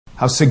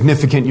how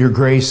significant your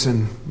grace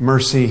and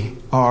mercy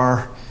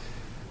are.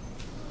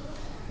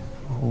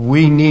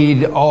 We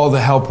need all the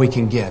help we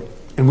can get.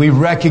 And we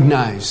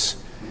recognize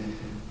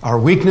our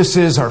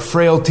weaknesses, our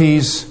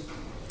frailties,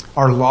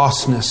 our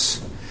lostness.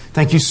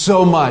 Thank you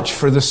so much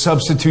for the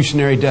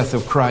substitutionary death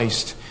of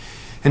Christ,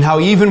 and how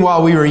even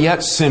while we were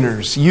yet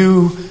sinners,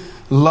 you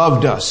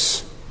loved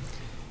us.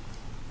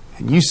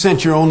 And you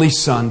sent your only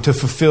Son to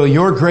fulfill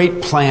your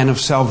great plan of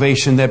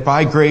salvation, that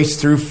by grace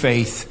through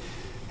faith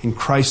in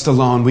Christ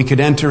alone, we could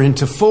enter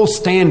into full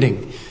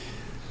standing,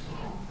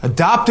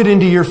 adopted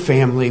into your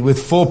family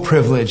with full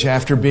privilege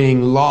after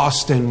being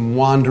lost and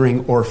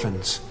wandering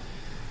orphans.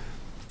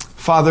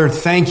 Father,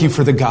 thank you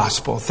for the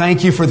gospel.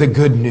 Thank you for the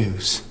good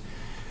news.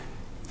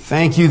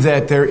 Thank you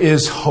that there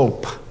is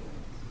hope.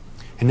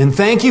 And then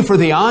thank you for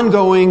the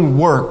ongoing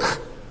work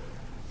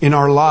in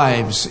our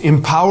lives,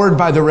 empowered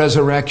by the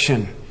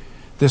resurrection,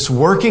 this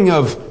working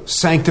of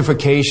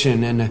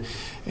sanctification and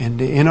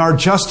in our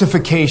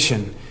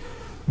justification,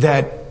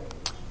 that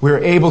we're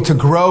able to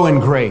grow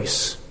in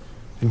grace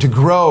and to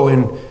grow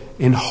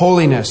in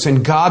holiness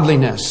and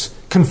godliness,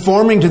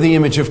 conforming to the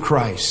image of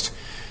Christ.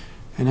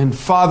 And then,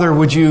 Father,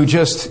 would you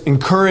just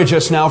encourage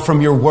us now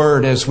from your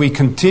word as we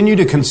continue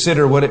to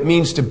consider what it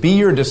means to be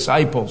your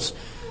disciples,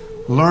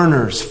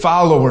 learners,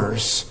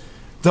 followers,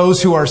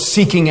 those who are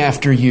seeking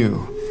after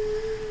you.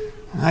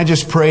 I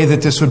just pray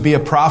that this would be a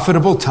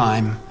profitable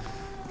time,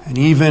 and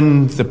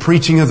even the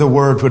preaching of the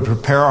word would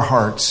prepare our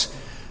hearts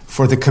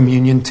for the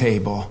communion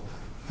table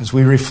as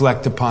we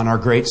reflect upon our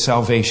great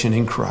salvation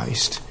in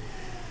Christ.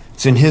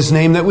 It's in His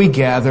name that we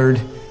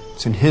gathered.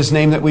 It's in His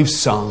name that we've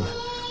sung.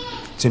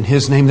 It's in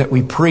His name that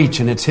we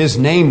preach, and it's His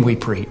name we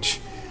preach.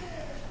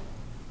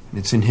 And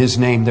it's in His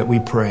name that we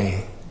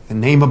pray. The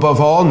name above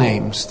all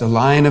names, the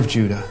Lion of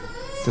Judah,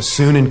 the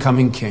soon and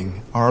coming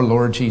King, our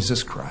Lord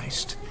Jesus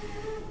Christ.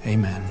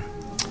 Amen.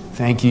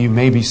 Thank you. You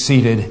may be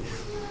seated.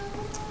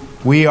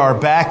 We are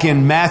back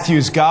in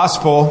Matthew's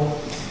Gospel.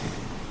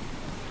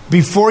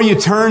 Before you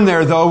turn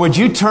there, though, would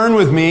you turn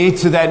with me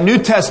to that New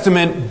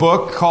Testament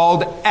book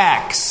called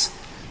Acts?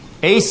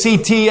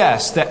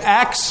 A-C-T-S, the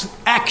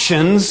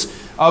actions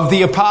of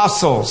the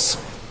apostles.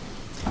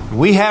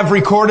 We have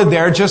recorded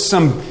there just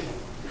some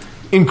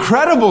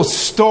incredible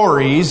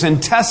stories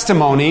and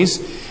testimonies.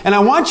 And I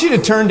want you to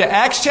turn to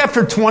Acts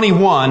chapter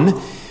 21,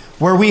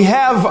 where we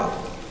have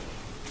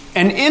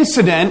an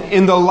incident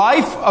in the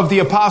life of the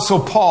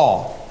Apostle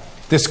Paul,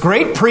 this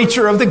great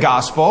preacher of the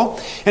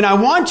gospel. And I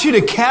want you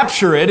to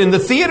capture it in the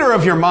theater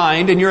of your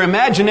mind and your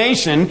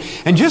imagination,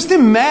 and just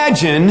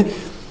imagine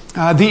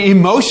the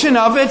emotion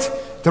of it,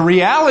 the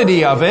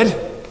reality of it.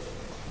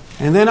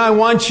 And then I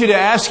want you to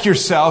ask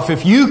yourself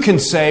if you can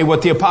say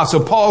what the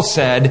Apostle Paul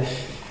said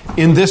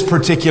in this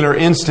particular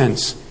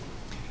instance.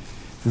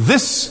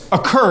 This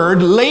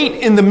occurred late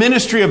in the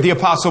ministry of the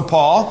Apostle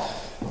Paul.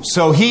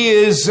 So he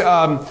is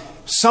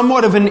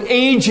somewhat of an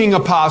aging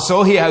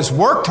apostle. He has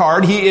worked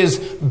hard. He is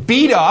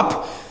beat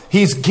up.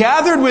 He's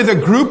gathered with a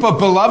group of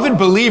beloved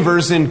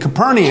believers in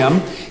Capernaum.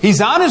 He's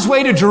on his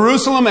way to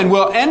Jerusalem and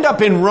will end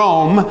up in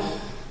Rome.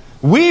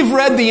 We've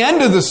read the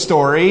end of the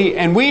story,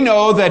 and we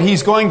know that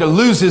he's going to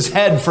lose his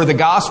head for the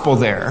gospel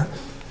there.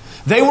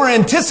 They were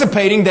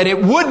anticipating that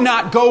it would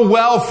not go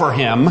well for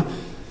him,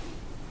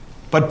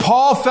 but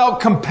Paul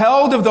felt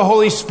compelled of the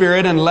Holy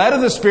Spirit and led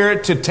of the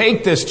Spirit to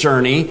take this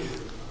journey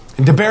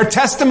and to bear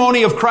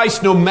testimony of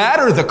Christ no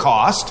matter the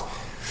cost.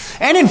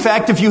 And in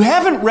fact, if you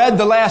haven't read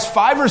the last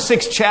 5 or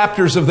 6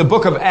 chapters of the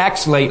book of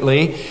Acts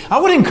lately, I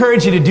would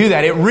encourage you to do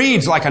that. It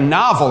reads like a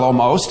novel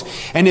almost,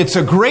 and it's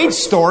a great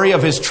story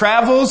of his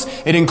travels.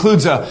 It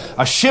includes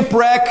a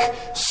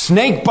shipwreck,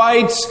 snake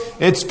bites.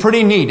 It's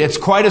pretty neat. It's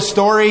quite a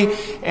story,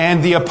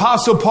 and the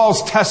Apostle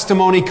Paul's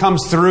testimony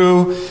comes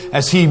through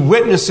as he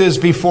witnesses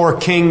before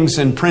kings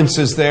and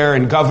princes there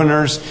and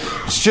governors.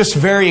 It's just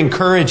very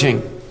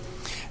encouraging.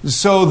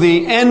 So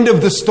the end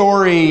of the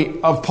story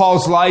of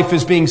Paul's life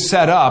is being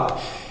set up.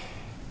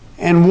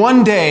 And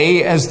one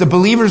day, as the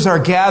believers are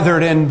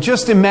gathered, and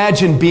just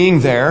imagine being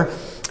there,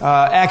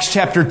 Acts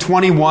chapter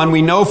 21,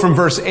 we know from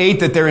verse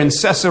 8 that they're in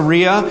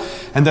Caesarea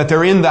and that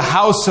they're in the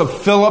house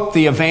of Philip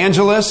the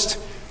evangelist.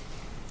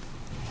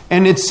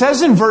 And it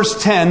says in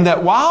verse 10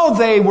 that while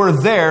they were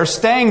there,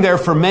 staying there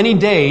for many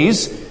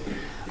days,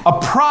 a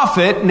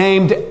prophet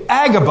named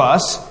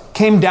Agabus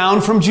came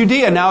down from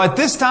Judea. Now at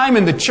this time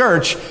in the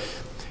church,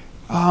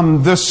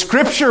 the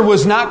scripture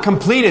was not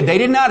completed. They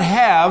did not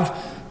have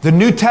the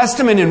New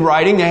Testament in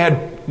writing. They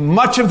had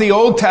much of the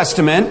Old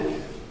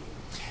Testament.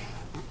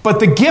 But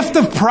the gift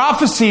of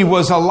prophecy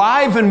was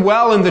alive and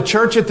well in the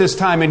church at this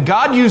time. And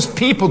God used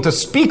people to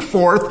speak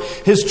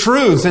forth His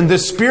truths and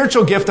this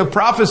spiritual gift of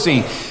prophecy.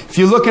 If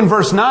you look in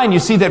verse 9, you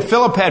see that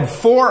Philip had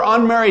 4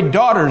 unmarried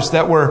daughters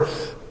that were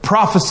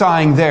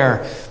prophesying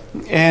there.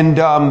 And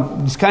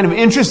it's kind of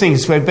interesting.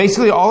 It's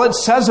basically all it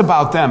says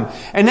about them.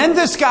 And then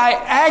this guy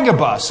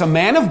Agabus, a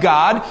man of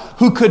God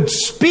who could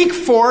speak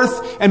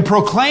forth and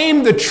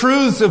proclaim the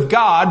truths of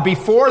God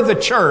before the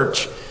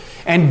church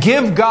and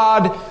give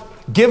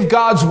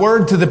God's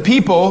word to the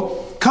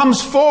people.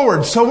 comes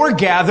forward. So we're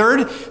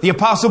gathered. The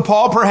Apostle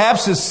Paul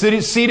perhaps is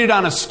seated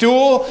on a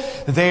stool.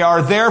 They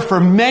are there for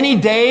many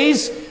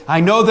days. I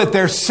know that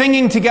they're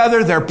singing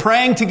together, they're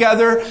praying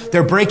together,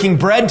 they're breaking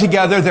bread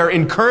together, they're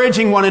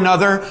encouraging one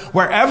another.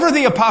 Wherever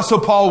the Apostle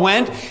Paul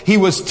went, he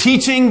was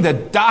teaching the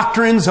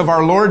doctrines of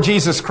our Lord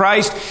Jesus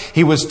Christ.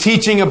 He was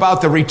teaching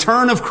about the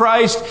return of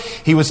Christ.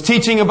 He was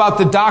teaching about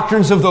the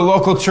doctrines of the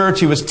local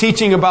church. He was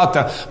teaching about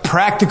the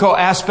practical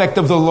aspect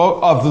of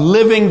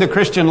living the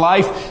Christian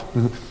life.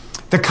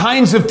 The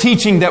kinds of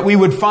teaching that we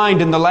would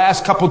find in the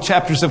last couple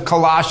chapters of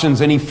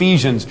Colossians and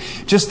Ephesians.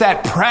 Just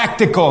that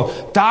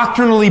practical,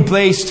 doctrinally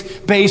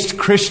based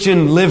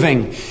Christian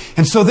living.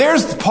 And so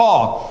there's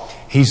Paul.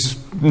 He's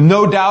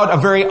no doubt a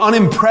very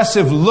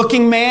unimpressive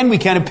looking man. We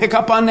kind of pick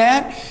up on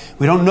that.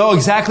 We don't know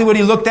exactly what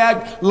he looked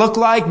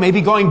like. Maybe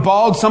going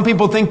bald. Some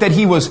people think that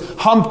he was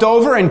humped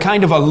over and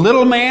kind of a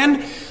little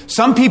man.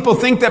 Some people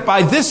think that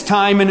by this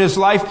time in his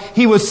life,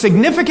 he was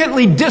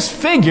significantly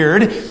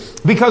disfigured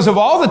because of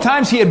all the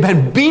times he had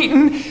been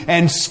beaten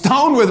and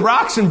stoned with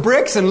rocks and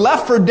bricks and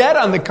left for dead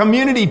on the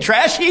community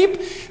trash heap.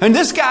 And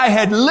this guy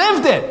had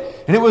lived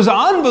it. And it was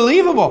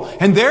unbelievable.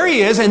 And there he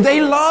is. And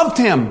they loved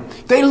him.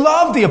 They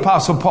loved the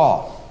Apostle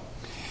Paul.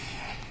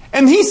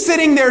 And he's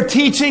sitting there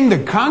teaching. The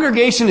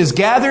congregation is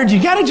gathered.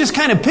 You got to just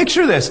kind of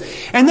picture this.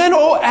 And then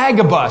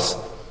Agabus.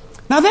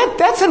 Now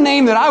that's a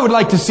name that I would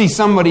like to see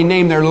somebody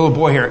name their little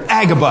boy here.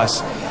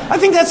 Agabus. I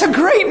think that's a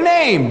great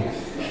name.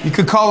 You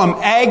could call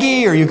him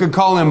Aggie, or you could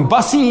call him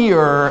Bussy,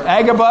 or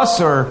Agabus,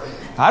 or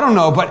I don't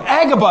know. But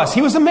Agabus,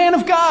 he was a man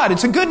of God.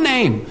 It's a good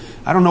name.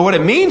 I don't know what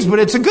it means, but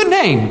it's a good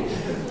name.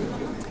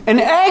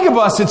 And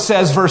Agabus, it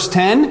says, verse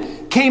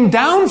 10, came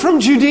down from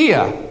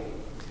Judea.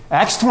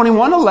 Acts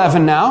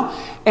 21:11 now.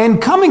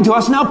 And coming to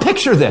us, now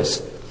picture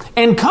this.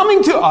 And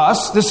coming to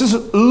us, this is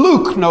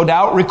Luke, no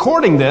doubt,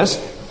 recording this.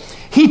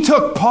 He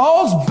took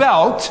Paul's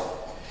belt,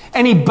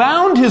 and he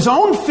bound his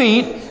own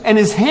feet and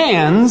his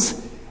hands,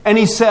 and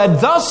he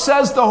said, thus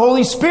says the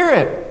Holy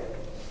Spirit,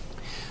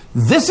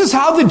 this is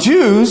how the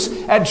Jews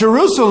at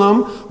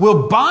Jerusalem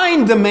will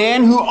bind the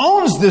man who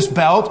owns this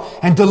belt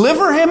and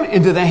deliver him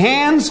into the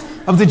hands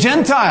of the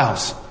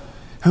Gentiles.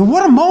 And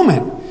what a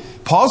moment.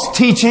 Paul's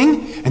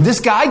teaching, and this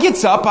guy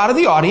gets up out of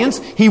the audience.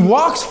 He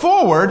walks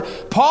forward.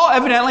 Paul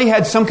evidently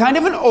had some kind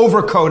of an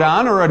overcoat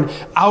on or an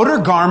outer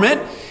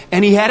garment,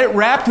 and he had it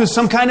wrapped with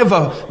some kind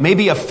of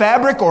maybe a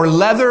fabric or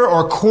leather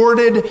or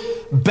corded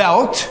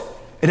belt.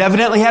 It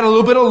evidently had a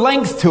little bit of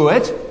length to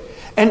it.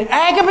 And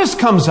Agabus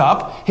comes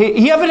up.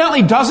 He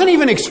evidently doesn't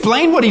even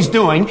explain what he's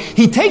doing.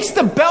 He takes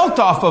the belt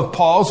off of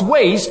Paul's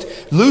waist,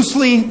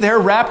 loosely there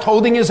wrapped,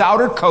 holding his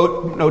outer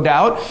coat, no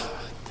doubt.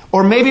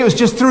 Or maybe it was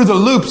just through the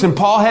loops and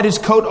Paul had his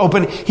coat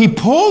open. He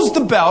pulls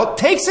the belt,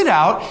 takes it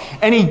out,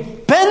 and he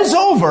bends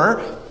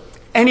over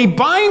and he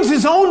binds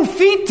his own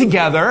feet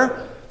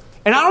together.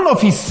 And I don't know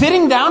if he's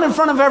sitting down in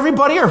front of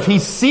everybody or if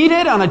he's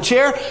seated on a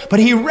chair, but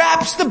he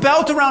wraps the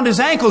belt around his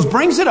ankles,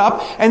 brings it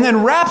up, and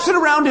then wraps it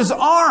around his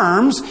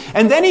arms,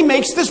 and then he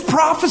makes this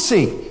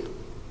prophecy.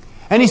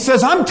 And he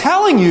says, I'm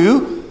telling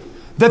you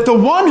that the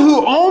one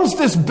who owns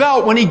this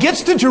belt, when he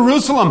gets to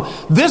Jerusalem,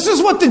 this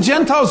is what the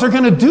Gentiles are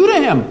going to do to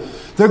him.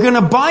 They're going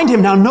to bind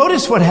him. Now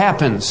notice what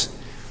happens.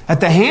 At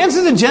the hands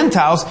of the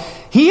Gentiles,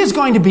 he is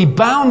going to be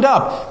bound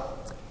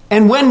up.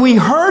 And when we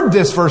heard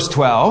this, verse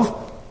 12,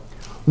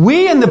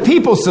 we and the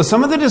people, so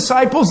some of the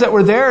disciples that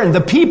were there and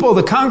the people,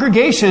 the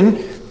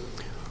congregation,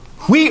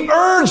 we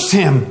urged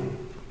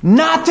him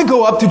not to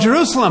go up to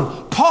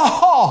Jerusalem.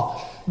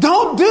 Paul,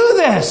 don't do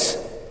this.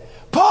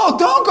 Paul,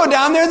 don't go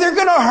down there. They're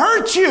going to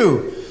hurt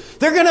you.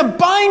 They're going to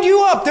bind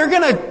you up. They're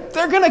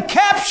going to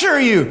capture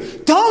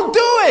you. Don't do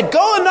it.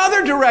 Go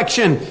another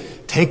direction.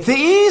 Take the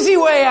easy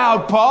way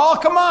out, Paul.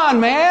 Come on,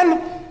 man.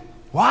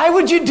 Why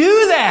would you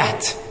do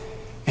that?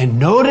 And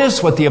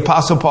notice what the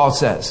Apostle Paul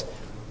says.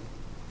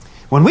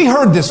 When we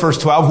heard this, verse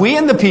 12, we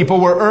and the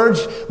people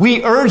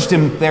we urged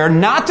him there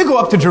not to go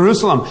up to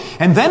Jerusalem.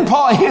 And then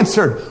Paul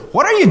answered,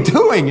 what are you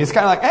doing? It's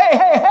kind of like,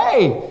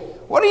 hey,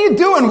 what are you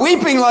doing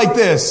weeping like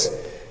this?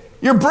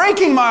 You're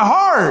breaking my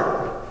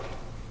heart.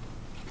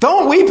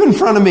 Don't weep in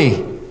front of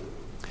me.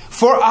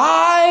 For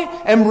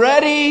I am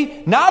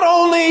ready not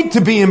only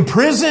to be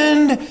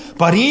imprisoned,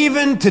 but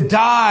even to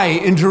die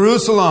in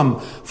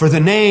Jerusalem for the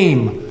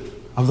name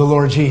of the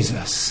Lord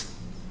Jesus.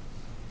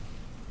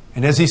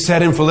 And as he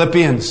said in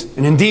Philippians,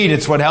 and indeed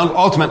it's what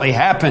ultimately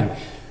happened,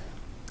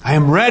 I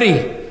am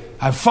ready.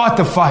 I've fought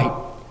the fight.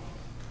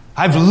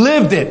 I've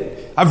lived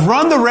it. I've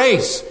run the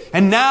race.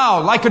 And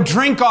now, like a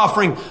drink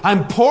offering,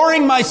 I'm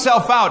pouring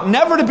myself out,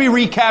 never to be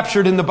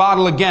recaptured in the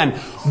bottle again,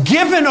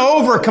 given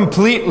over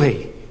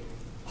completely.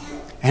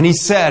 And he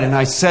said, and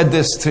I said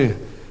this to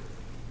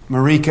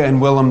Marika and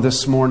Willem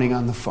this morning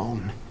on the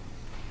phone,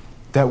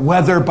 that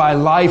whether by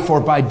life or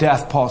by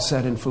death, Paul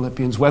said in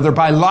Philippians, whether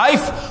by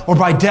life or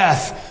by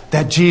death,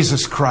 that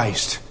Jesus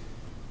Christ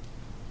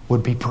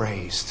would be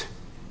praised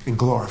and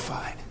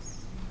glorified.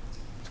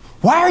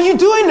 Why are you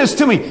doing this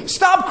to me?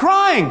 Stop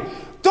crying.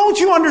 Don't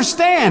you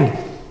understand?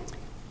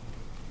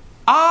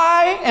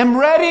 I am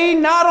ready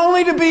not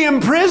only to be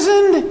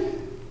imprisoned,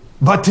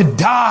 but to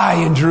die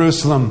in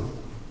Jerusalem.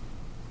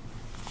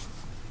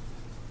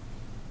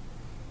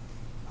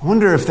 I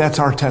wonder if that's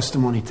our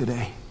testimony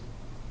today.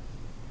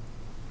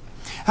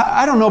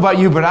 I don't know about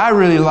you, but I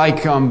really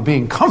like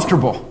being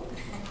comfortable.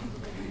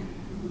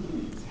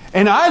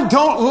 And I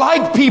don't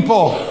like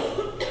people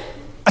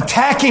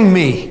attacking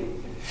me.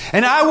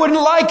 And I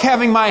wouldn't like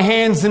having my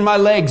hands and my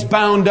legs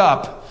bound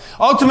up.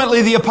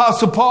 Ultimately, the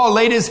Apostle Paul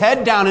laid his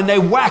head down and they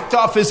whacked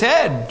off his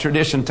head,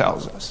 tradition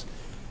tells us.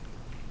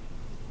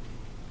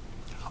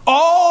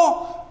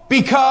 All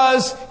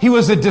because he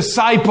was a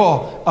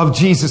disciple of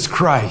Jesus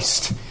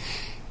Christ.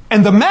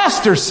 And the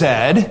master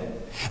said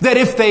that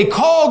if they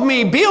called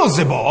me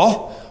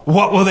Beelzebul,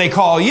 what will they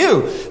call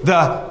you?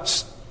 The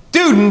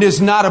student is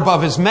not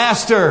above his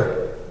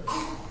master.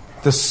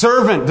 The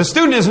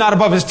student is not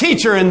above his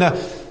teacher, and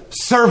the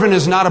servant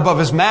is not above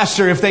his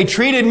master. If they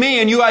treated me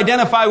and you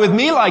identify with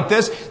me like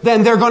this,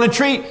 then they're going to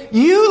treat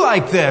you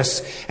like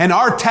this. And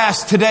our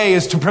task today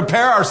is to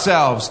prepare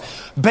ourselves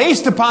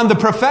based upon the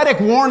prophetic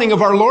warning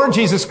of our Lord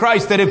Jesus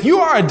Christ that if you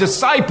are a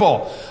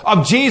disciple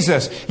of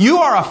Jesus, you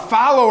are a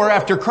follower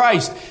after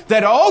Christ,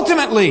 that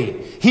ultimately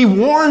He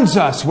warns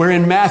us. We're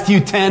in Matthew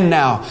 10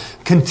 now,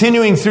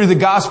 continuing through the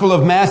Gospel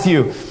of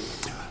Matthew.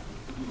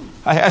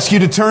 I ask you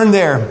to turn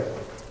there.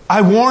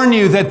 I warn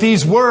you that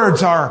these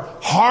words are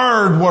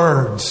hard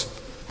words.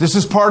 This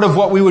is part of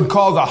what we would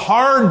call the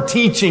hard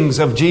teachings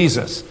of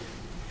Jesus.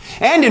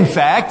 And in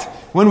fact,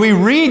 when we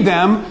read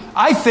them,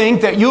 I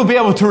think that you'll be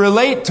able to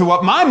relate to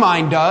what my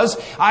mind does.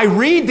 I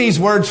read these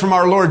words from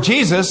our Lord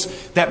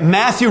Jesus that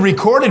Matthew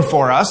recorded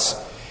for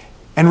us.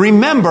 And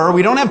remember,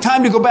 we don't have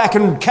time to go back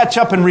and catch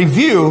up and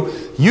review.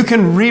 You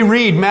can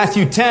reread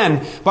Matthew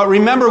 10. But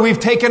remember, we've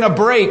taken a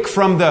break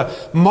from the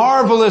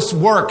marvelous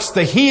works,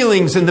 the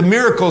healings and the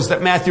miracles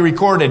that Matthew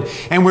recorded.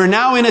 And we're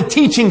now in a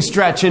teaching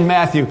stretch in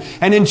Matthew.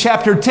 And in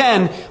chapter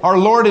 10, our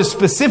Lord is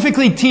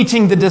specifically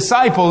teaching the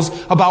disciples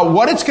about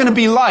what it's going to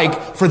be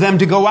like for them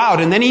to go out.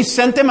 And then He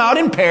sent them out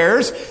in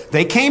pairs.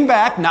 They came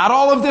back. Not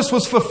all of this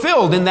was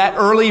fulfilled in that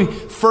early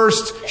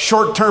first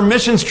short-term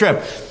missions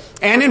trip.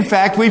 And in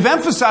fact, we've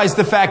emphasized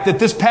the fact that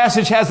this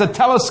passage has a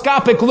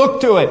telescopic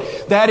look to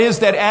it. That is,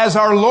 that as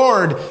our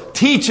Lord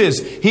teaches,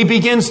 He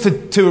begins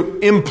to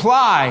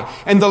imply,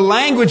 and the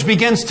language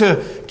begins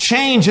to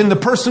change in the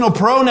personal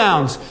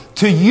pronouns,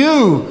 to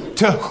you,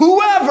 to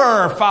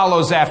whoever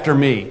follows after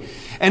me.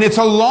 And it's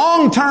a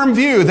long-term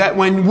view that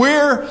when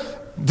we're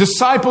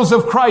disciples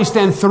of Christ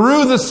and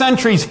through the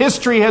centuries,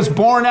 history has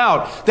borne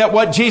out that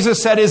what Jesus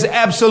said is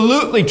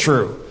absolutely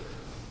true.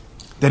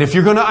 That if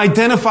you're going to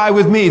identify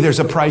with me, there's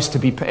a price to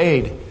be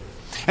paid.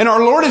 And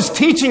our Lord is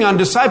teaching on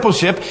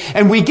discipleship,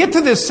 and we get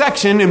to this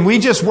section, and we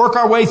just work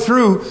our way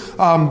through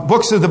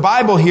books of the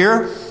Bible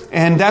here,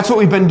 and that's what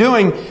we've been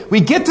doing.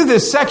 We get to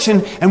this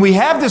section, and we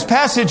have this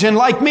passage, and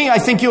like me, I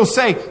think you'll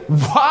say,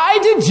 why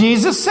did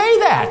Jesus say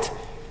that?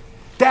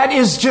 That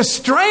is just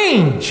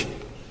strange.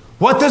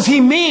 What does He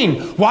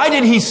mean? Why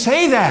did He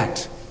say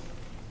that?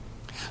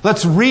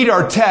 Let's read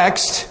our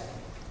text.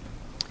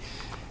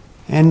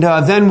 And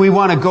then we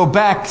want to go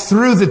back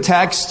through the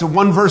text,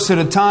 one verse at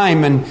a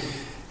time,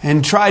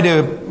 and try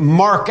to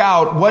mark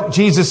out what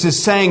Jesus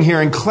is saying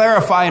here and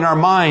clarify in our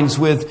minds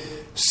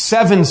with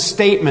 7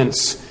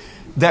 statements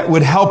that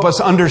would help us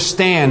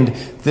understand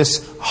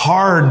this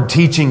hard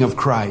teaching of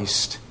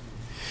Christ.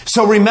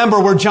 So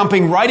remember, we're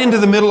jumping right into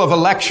the middle of a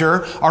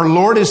lecture. Our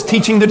Lord is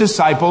teaching the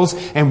disciples,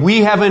 and we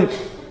haven't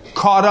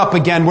caught up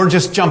again. We're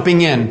just jumping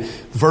in.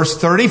 Verse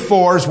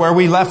 34 is where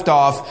we left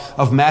off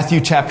of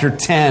Matthew chapter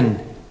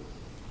 10.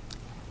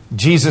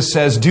 Jesus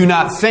says, "Do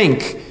not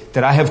think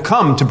that I have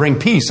come to bring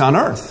peace on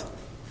earth.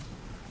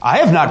 I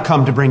have not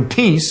come to bring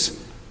peace,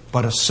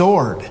 but a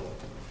sword."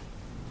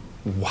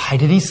 Why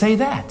did He say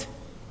that?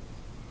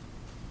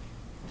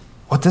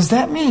 What does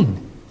that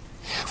mean?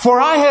 "For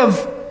I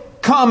have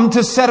come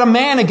to set a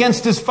man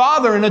against his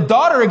father, and a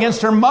daughter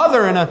against her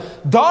mother, and a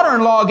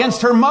daughter-in-law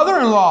against her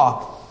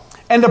mother-in-law.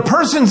 And a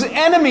person's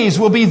enemies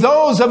will be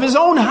those of his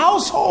own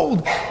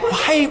household."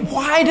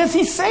 Why does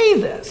He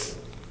say this?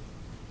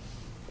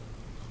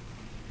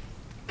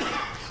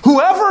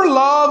 "Whoever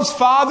loves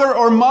father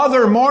or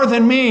mother more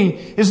than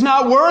me is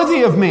not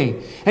worthy of me.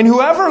 And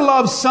whoever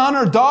loves son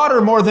or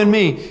daughter more than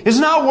me is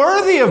not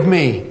worthy of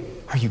me."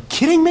 Are you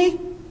kidding me?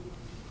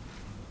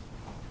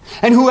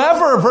 "And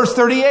whoever," verse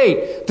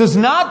 38, "does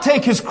not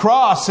take his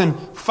cross and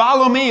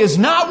follow me is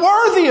not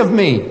worthy of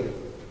me.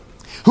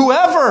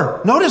 Whoever,"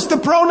 notice the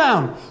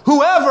pronoun,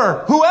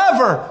 whoever,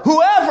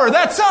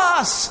 that's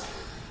us.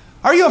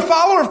 Are you a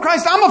follower of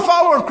Christ? I'm a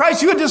follower of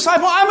Christ. You a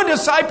disciple? I'm a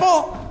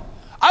disciple.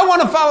 I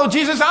want to follow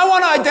Jesus. I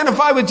want to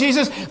identify with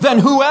Jesus. "Then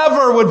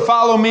whoever would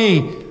follow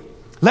me,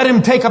 let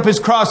him take up his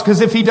cross,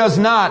 because if he does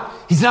not,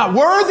 he's not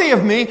worthy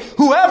of me.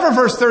 Whoever,"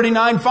 verse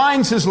 39,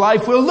 "finds his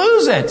life will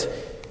lose it.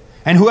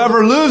 And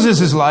whoever loses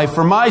his life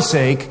for my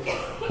sake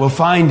will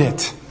find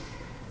it."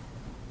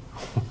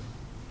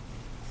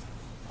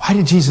 Why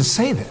did Jesus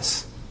say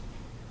this?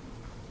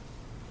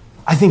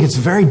 I think it's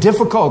very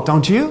difficult,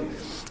 don't you?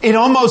 It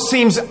almost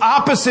seems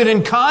opposite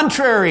and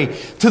contrary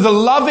to the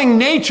loving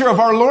nature of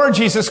our Lord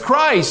Jesus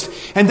Christ.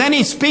 And then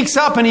he speaks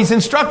up and he's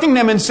instructing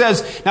them and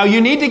says, now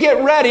you need to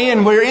get ready.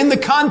 And we're in the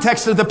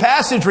context of the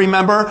passage,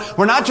 remember.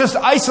 We're not just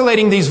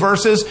isolating these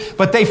verses,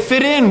 but they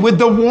fit in with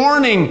the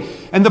warning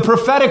and the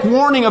prophetic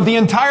warning of the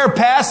entire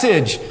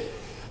passage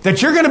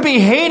that you're going to be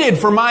hated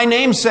for my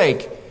name's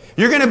sake.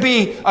 You're going to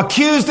be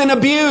accused and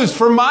abused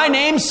for my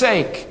name's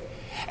sake.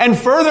 And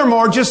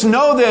furthermore, just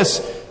know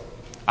this.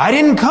 I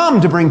didn't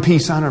come to bring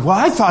peace on earth. Well,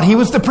 I thought he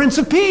was the Prince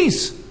of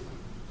Peace.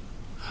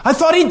 I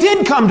thought he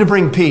did come to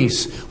bring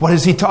peace. What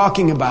is he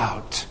talking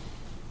about?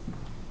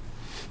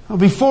 Well,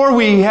 before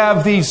we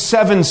have these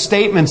 7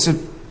 statements,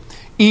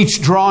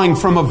 each drawing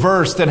from a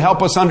verse that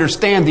help us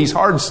understand these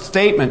hard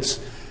statements,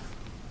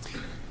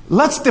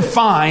 let's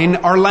define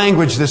our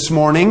language this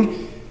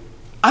morning.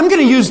 I'm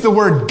going to use the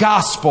word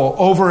gospel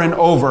over and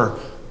over.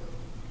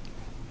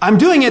 I'm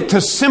doing it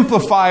to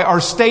simplify our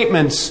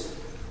statements.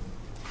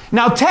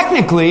 Now,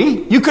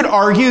 technically, you could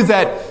argue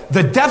that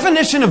the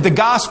definition of the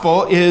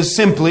gospel is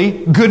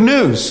simply good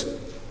news.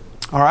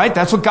 All right,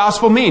 that's what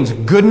gospel means,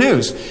 good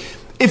news.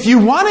 If you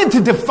wanted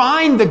to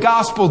define the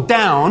gospel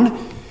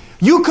down,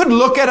 you could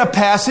look at a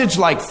passage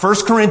like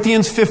 1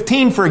 Corinthians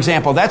 15, for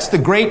example. That's the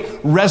great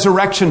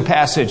resurrection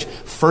passage,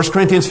 1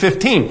 Corinthians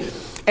 15.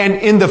 And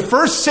in the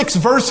first 6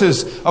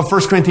 verses of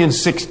 1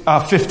 Corinthians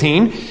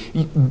 15,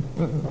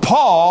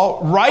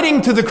 Paul,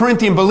 writing to the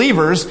Corinthian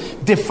believers,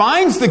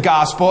 defines the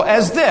gospel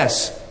as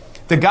this.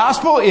 The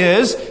gospel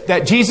is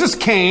that Jesus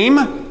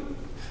came,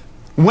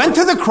 went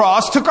to the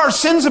cross, took our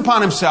sins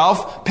upon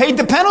himself, paid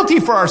the penalty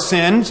for our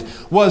sins,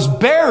 was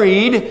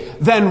buried,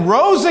 then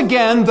rose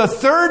again the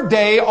 3rd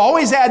day.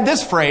 Always add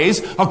this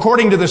phrase,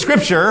 according to the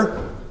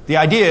Scripture. The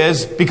idea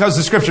is, because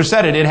the Scripture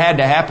said it, it had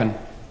to happen.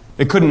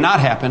 It could not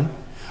happen.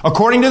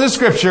 According to the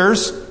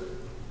Scriptures,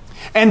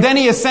 and then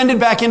he ascended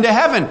back into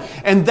heaven.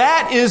 And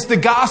that is the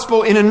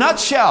gospel in a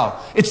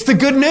nutshell. It's the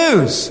good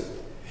news.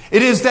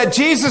 It is that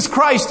Jesus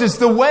Christ is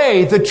the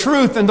way, the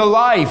truth, and the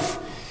life.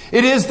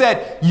 It is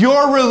that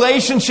your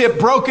relationship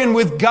broken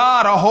with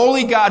God, a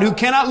holy God who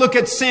cannot look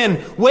at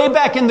sin, way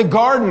back in the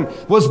garden,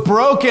 was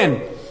broken.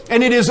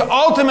 And it is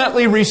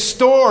ultimately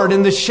restored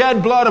in the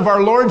shed blood of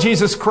our Lord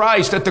Jesus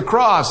Christ at the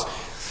cross.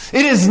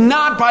 It is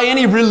not by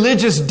any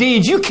religious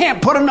deeds. You can't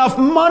put enough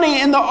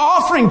money in the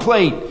offering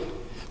plate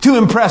to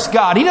impress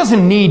God. He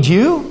doesn't need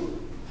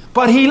you,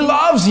 but he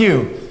loves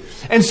you.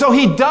 And so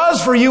he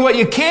does for you what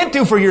you can't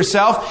do for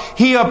yourself.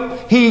 He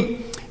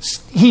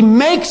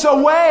makes a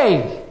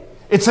way.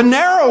 It's a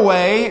narrow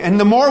way, and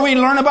the more we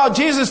learn about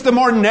Jesus, the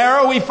more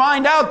narrow we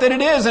find out that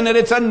it is, and that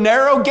it's a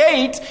narrow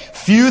gate.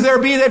 Few there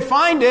be that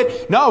find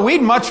it. No,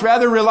 we'd much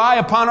rather rely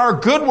upon our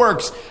good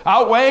works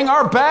outweighing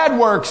our bad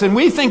works, and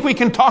we think we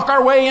can talk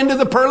our way into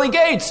the pearly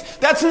gates.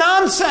 That's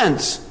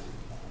nonsense.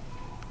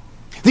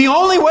 The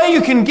only way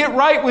you can get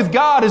right with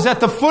God is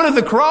at the foot of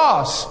the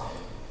cross.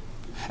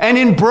 And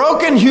in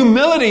broken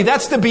humility,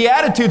 that's the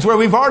Beatitudes where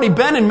we've already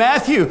been in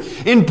Matthew.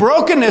 In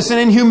brokenness and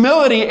in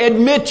humility,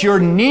 admit your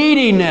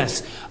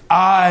neediness.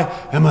 I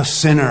am a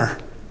sinner.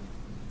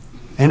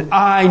 And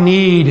I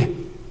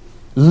need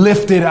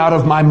lifted out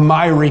of my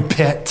miry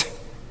pit.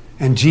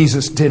 And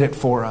Jesus did it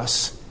for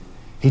us.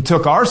 He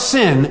took our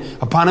sin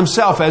upon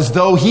himself as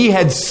though he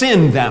had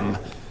sinned them.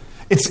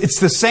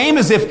 It's the same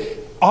as if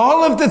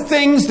all of the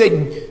things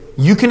that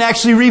you can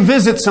actually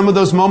revisit some of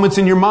those moments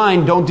in your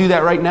mind. Don't do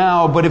that right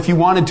now, but if you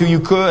wanted to, you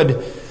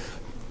could.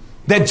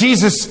 That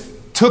Jesus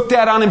took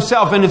that on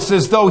himself, and it's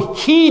as though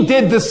he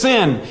did the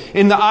sin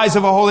in the eyes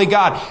of a holy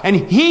God. And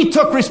he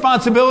took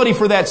responsibility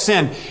for that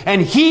sin.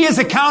 And he is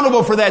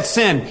accountable for that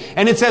sin.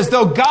 And it's as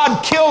though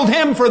God killed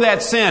him for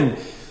that sin.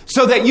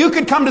 So that you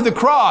could come to the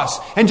cross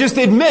and just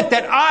admit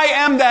that I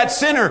am that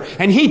sinner.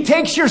 And he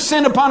takes your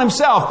sin upon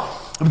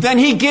himself. Then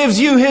he gives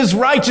you his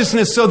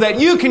righteousness so that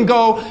you can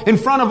go in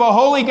front of a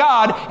holy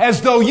God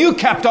as though you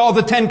kept all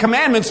the 10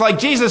 commandments like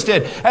Jesus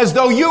did. As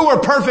though you were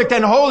perfect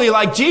and holy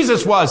like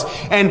Jesus was.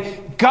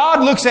 And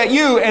God looks at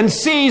you and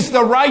sees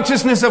the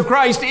righteousness of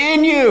Christ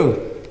in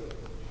you.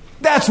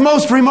 That's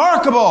most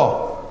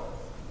remarkable.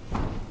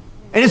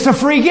 And it's a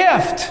free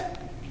gift.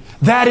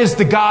 That is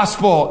the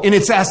gospel in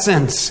its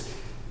essence.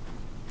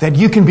 That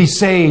you can be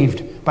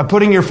saved by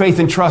putting your faith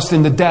and trust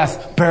in the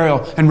death,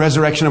 burial, and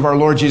resurrection of our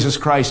Lord Jesus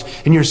Christ.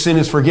 And your sin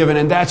is forgiven.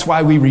 And that's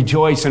why we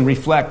rejoice and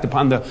reflect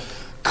upon the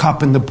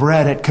cup and the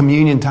bread at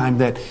communion time,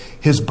 that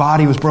his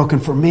body was broken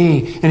for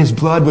me and his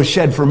blood was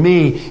shed for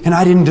me, and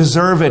I didn't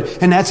deserve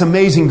it. And that's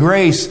amazing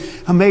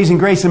grace. Amazing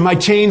grace. And my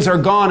chains are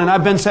gone, and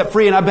I've been set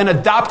free, and I've been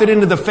adopted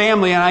into the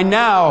family, and I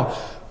now,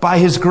 by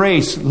his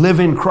grace, live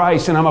in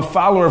Christ, and I'm a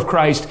follower of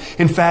Christ.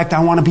 In fact,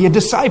 I want to be a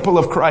disciple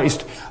of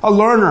Christ, a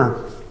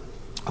learner,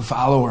 a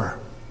follower.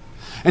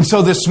 And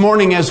so this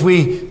morning, as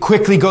we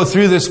quickly go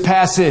through this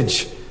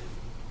passage,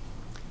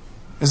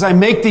 as I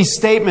make these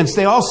statements,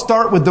 they all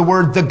start with the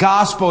word the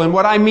gospel. And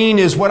what I mean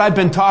is what I've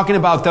been talking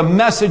about, the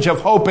message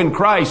of hope in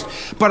Christ.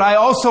 But I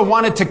also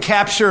wanted to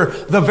capture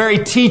the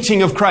very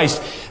teaching of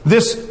Christ.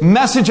 This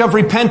message of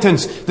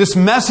repentance, this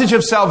message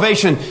of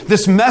salvation,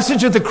 this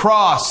message of the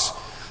cross,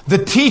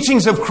 The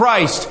teachings of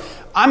Christ.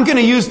 I'm going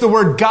to use the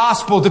word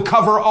gospel to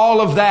cover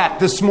all of that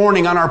this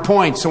morning on our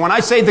point. So when I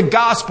say the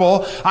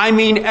gospel, I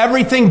mean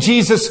everything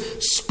Jesus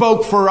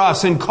spoke for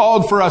us and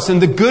called for us, and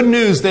the good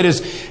news that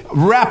is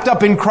wrapped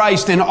up in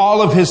Christ in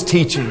all of his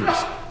teachings.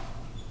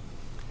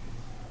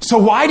 So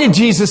why did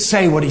Jesus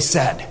say what he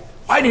said?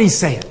 Why did he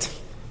say it?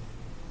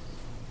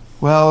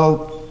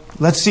 Well,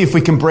 let's see if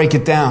we can break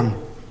it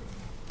down.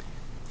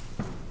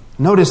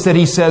 Notice that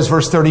he says,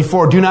 verse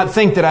 34, do not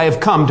think that I have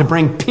come to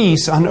bring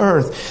peace on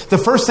earth. The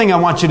first thing I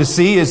want you to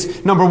see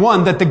is, number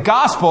one, that the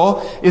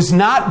gospel is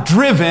not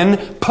driven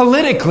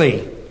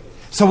politically.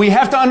 So we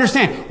have to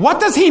understand, what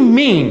does he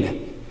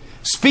mean?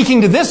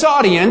 Speaking to this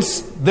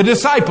audience, the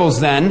disciples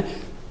then,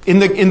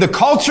 in the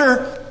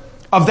culture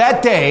of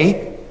that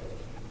day,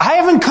 I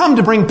haven't come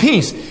to bring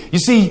peace. You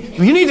see,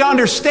 you need to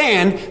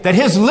understand that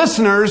his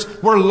listeners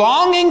were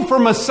longing for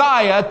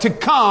Messiah to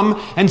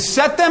come and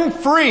set them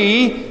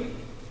free,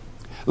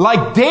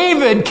 like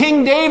David,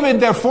 King David,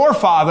 their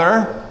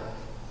forefather,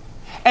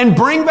 and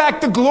bring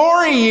back the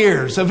glory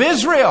years of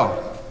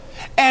Israel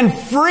and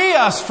free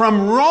us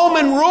from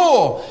Roman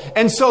rule.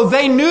 And so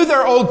they knew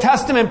their Old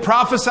Testament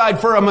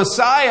prophesied for a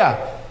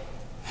Messiah.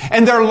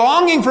 And they're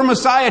longing for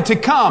Messiah to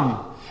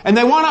come. And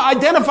they want to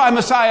identify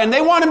Messiah, and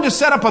they want him to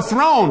set up a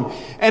throne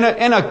and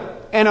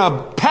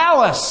a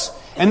palace.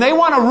 And they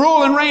want to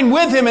rule and reign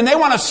with him, and they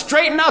want to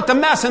straighten out the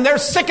mess. And they're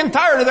sick and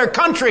tired of their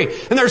country,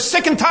 and they're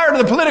sick and tired of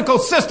the political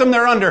system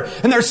they're under,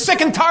 and they're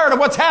sick and tired of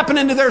what's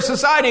happening to their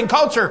society and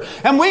culture.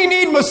 And we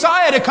need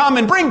Messiah to come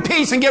and bring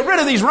peace and get rid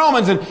of these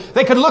Romans. And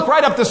they could look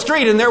right up the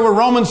street, and there were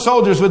Roman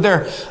soldiers with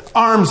their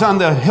arms on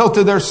the hilt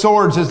of their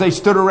swords as they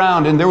stood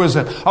around. And there was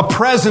a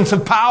presence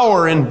of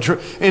power in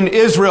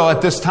Israel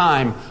at this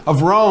time,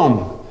 of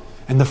Rome.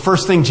 And the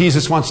first thing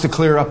Jesus wants to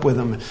clear up with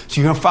them.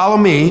 So you're going to follow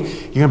me.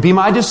 You're going to be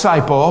my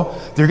disciple.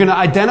 You're going to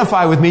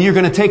identify with me. You're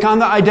going to take on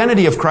the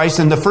identity of Christ.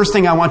 And the first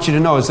thing I want you to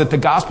know is that the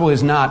gospel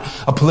is not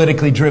a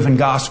politically driven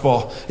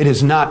gospel. It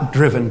is not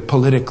driven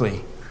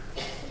politically.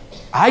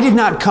 I did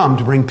not come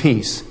to bring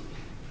peace.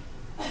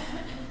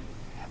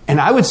 And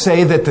I would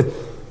say that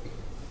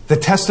the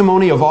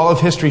testimony of all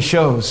of history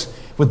shows,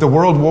 with the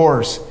world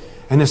wars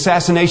and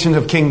assassinations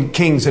of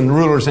kings and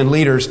rulers and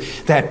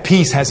leaders, that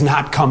peace has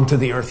not come to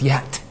the earth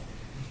yet.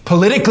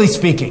 Politically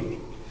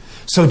speaking.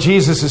 So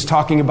Jesus is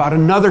talking about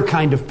another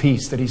kind of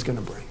peace that he's going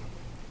to bring.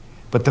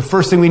 But the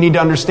first thing we need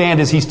to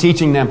understand is he's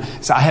teaching them,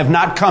 I have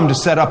not come to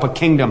set up a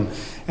kingdom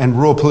and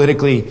rule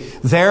politically.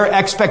 Their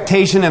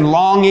expectation and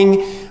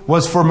longing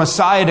was for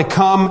Messiah to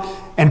come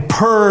and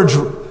purge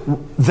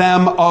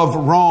them of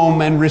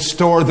Rome and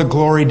restore the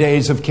glory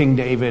days of King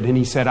David. And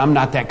he said, I'm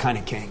not that kind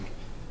of king.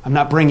 I'm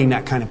not bringing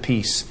that kind of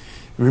peace.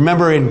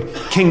 Remember in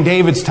King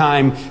David's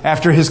time,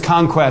 after his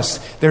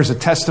conquest, there's a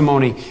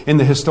testimony in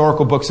the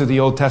historical books of the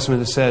Old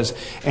Testament that says,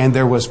 and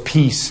there was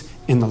peace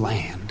in the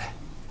land.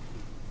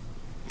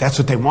 That's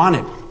what they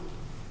wanted.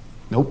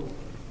 Nope.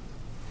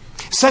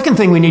 Second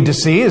thing we need to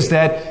see is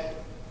that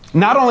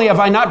not only have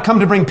I not come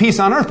to bring peace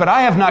on earth, but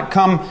I have not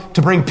come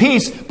to bring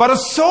peace, but a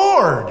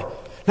sword.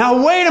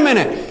 Now wait a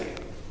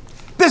minute.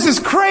 This is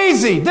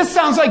crazy. This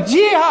sounds like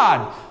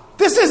jihad.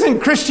 This isn't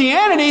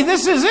Christianity.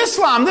 This is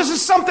Islam. This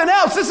is something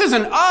else. This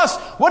isn't us.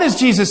 What is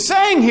Jesus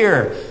saying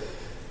here?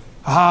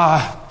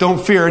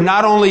 Don't fear.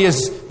 Not only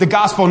is the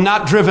gospel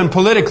not driven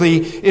politically,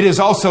 it is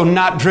also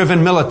not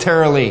driven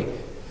militarily.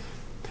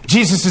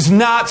 Jesus is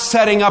not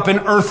setting up an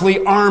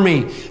earthly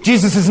army.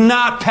 Jesus is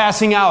not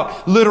passing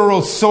out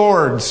literal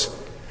swords.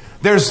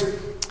 There's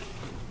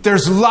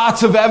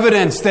lots of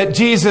evidence that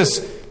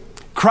Jesus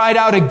cried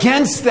out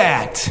against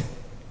that.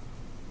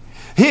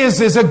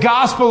 His is a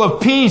gospel of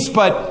peace,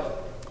 but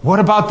what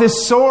about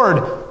this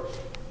sword?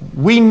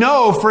 We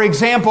know, for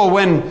example,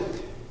 when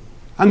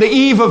on the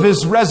eve of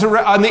his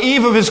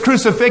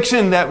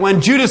crucifixion, that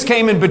when Judas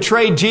came and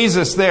betrayed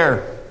Jesus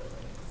there,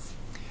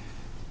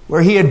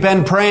 where he had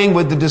been praying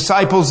with the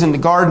disciples in the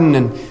garden,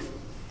 and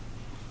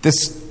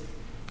this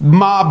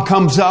mob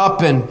comes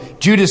up and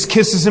Judas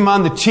kisses him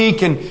on the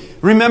cheek. And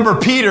remember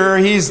Peter,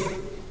 he's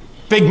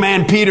big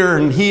man Peter,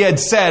 and he had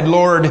said,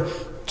 Lord,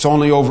 it's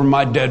only over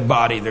my dead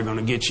body they're going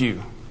to get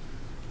you.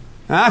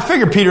 And I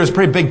figured Peter was a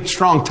pretty big,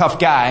 strong, tough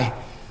guy.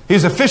 He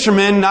was a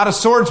fisherman, not a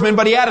swordsman,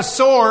 but he had a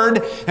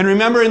sword. And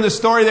remember in the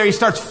story there, he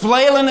starts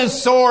flailing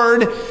his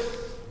sword.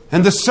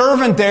 And the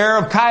servant there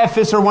of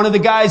Caiaphas, or one of the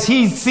guys,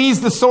 he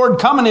sees the sword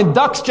coming and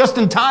ducks just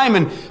in time.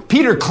 And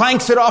Peter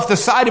clanks it off the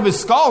side of his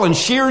skull and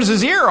shears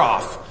his ear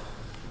off.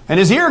 And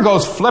his ear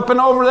goes flipping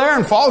over there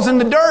and falls in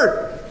the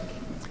dirt.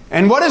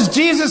 And what does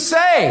Jesus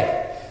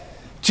say?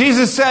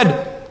 Jesus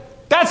said,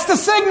 that's the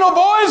signal,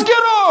 boys, get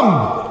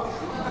them!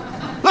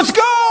 Let's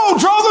go!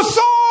 Draw the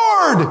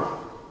sword!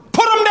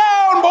 Put them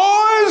down,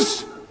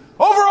 boys!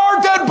 Over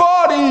our dead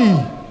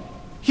body!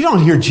 You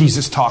don't hear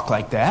Jesus talk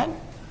like that.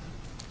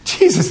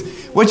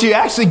 Jesus, what you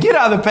actually get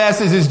out of the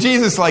passage is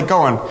Jesus like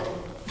going,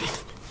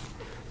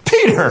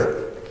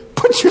 Peter,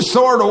 put your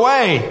sword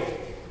away.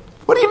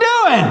 What are you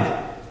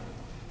doing?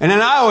 And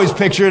then I always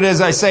picture it,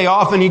 as I say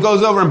often, he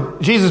goes over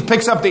and Jesus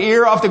picks up the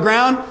ear off the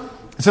ground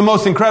It's the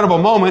most incredible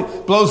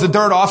moment. Blows the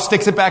dirt off,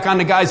 sticks it back on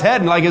the guy's head,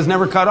 and like it's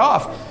never cut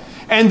off.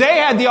 And they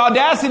had the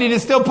audacity to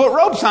still put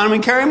ropes on him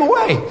and carry him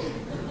away.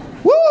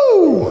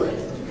 Woo!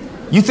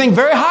 You think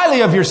very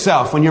highly of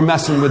yourself when you're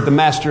messing with the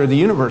master of the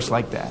universe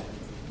like that.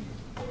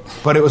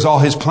 But it was all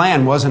his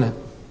plan, wasn't it?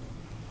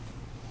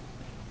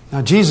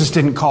 Now, Jesus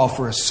didn't call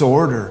for a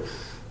sword or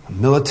a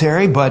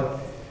military, but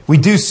we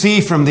do see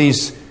from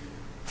these,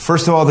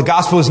 first of all, the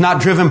gospel is not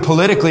driven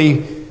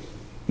politically.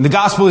 The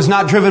gospel is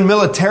not driven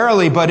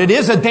militarily, but it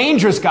is a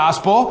dangerous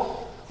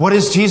gospel. What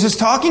is Jesus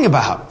talking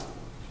about?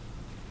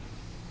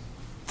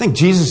 I think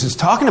Jesus is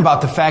talking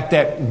about the fact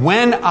that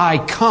when I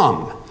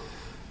come,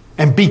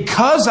 and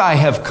because I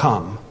have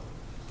come,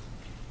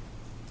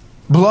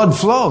 blood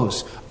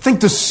flows. I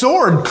think the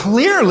sword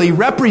clearly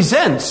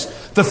represents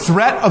the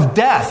threat of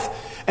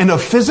death and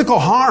of physical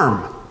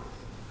harm.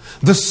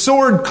 The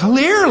sword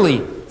clearly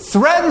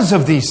threatens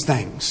of these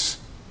things.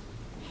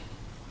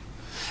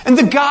 And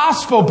the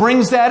gospel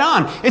brings that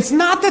on. It's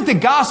not that the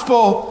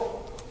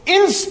gospel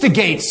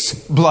instigates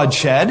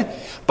bloodshed,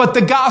 but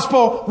the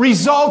gospel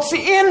results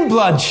in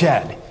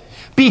bloodshed.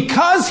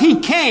 Because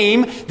he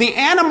came, the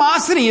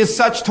animosity is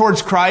such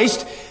towards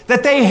Christ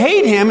that they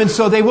hate him and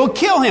so they will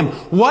kill him.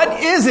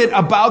 What is it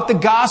about the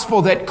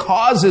gospel that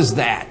causes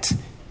that?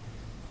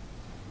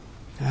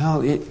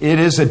 Well, it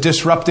is a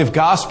disruptive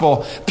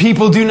gospel.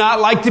 People do not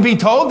like to be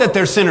told that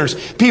they're sinners.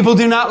 People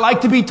do not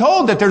like to be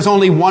told that there's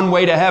only one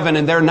way to heaven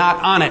and they're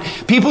not on it.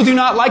 People do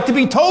not like to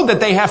be told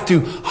that they have to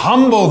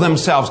humble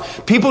themselves.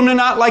 People do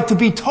not like to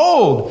be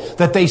told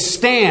that they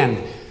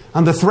stand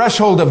on the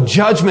threshold of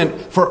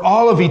judgment for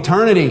all of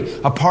eternity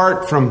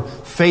apart from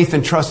faith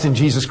and trust in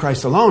Jesus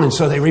Christ alone. And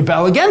so they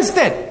rebel against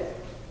it.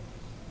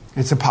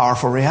 It's a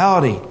powerful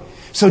reality.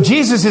 So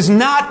Jesus is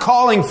not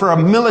calling for a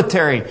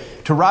military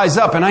to rise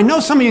up. And I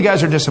know some of you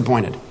guys are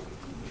disappointed.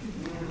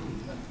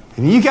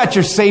 And you got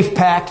your safe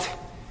packed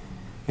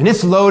and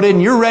it's loaded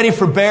and you're ready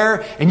for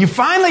bear and you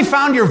finally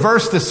found your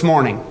verse this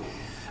morning.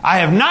 I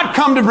have not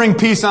come to bring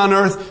peace on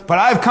earth, but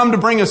I've come to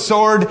bring a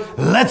sword.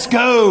 Let's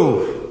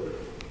go.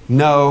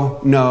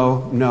 No,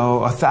 no, no.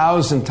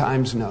 1,000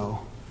 times no.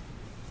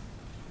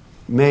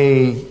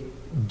 May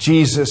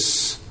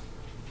Jesus'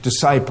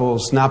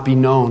 disciples not be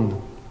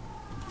known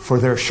for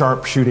their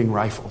sharpshooting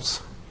rifles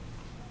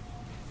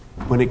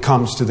when it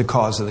comes to the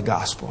cause of the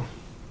gospel.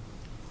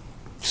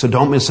 So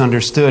don't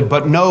misunderstand,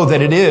 but know that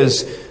it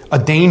is a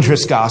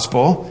dangerous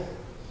gospel.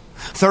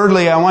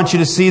 Thirdly, I want you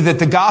to see that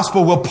the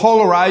gospel will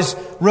polarize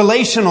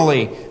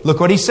relationally. Look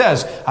what he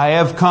says. I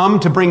have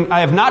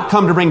not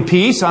come to bring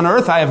peace on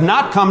earth. I have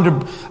not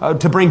come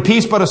to bring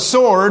peace, but a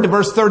sword.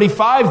 Verse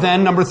 35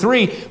 then, number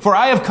 3. For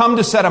I have come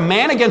to set a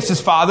man against his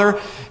father,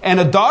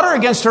 and a daughter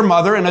against her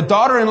mother, and a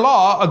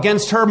daughter-in-law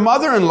against her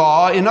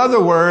mother-in-law. In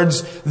other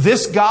words,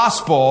 this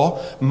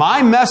gospel,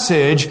 my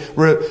message,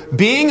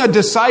 being a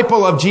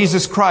disciple of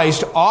Jesus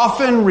Christ,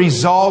 often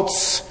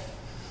results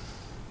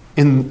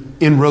in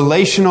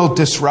relational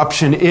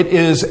disruption. It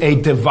is a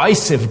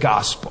divisive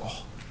gospel.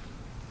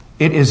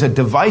 It is a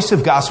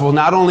divisive gospel.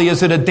 Not only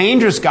is it a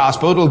dangerous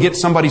gospel, it'll get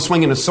somebody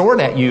swinging a sword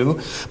at you,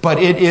 but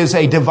it is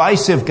a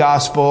divisive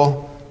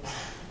gospel.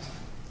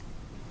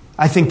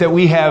 I think that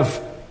we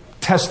have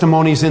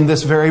testimonies in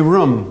this very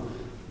room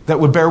that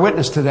would bear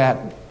witness to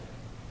that.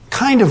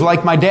 Kind of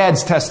like my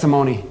dad's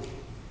testimony.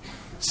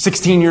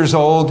 16 years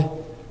old,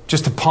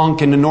 just a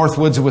punk in the north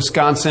woods of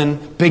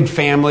Wisconsin, big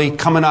family,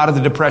 coming out of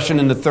the Depression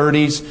in the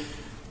 30s,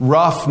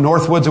 rough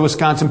north woods of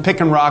Wisconsin,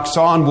 picking rocks,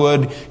 sawing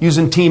wood,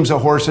 using teams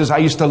of horses. I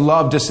used to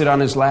love to sit on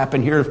his lap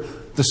and hear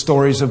the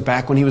stories of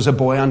back when he was a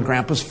boy on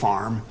Grandpa's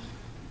farm.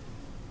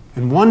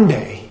 And one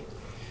day,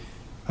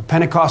 a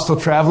Pentecostal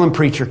traveling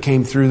preacher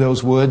came through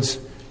those woods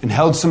and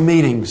held some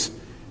meetings,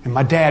 and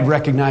my dad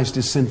recognized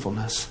his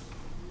sinfulness.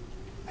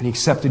 And he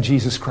accepted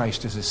Jesus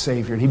Christ as his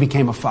Savior, and he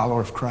became a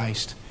follower of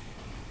Christ.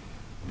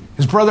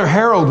 His brother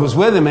Harold was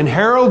with him, and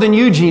Harold and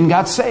Eugene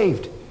got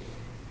saved.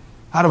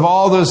 Out of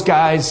all those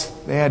guys,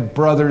 they had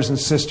brothers and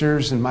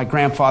sisters, and my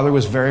grandfather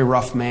was a very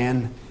rough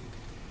man.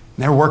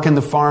 They're working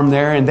the farm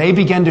there, and they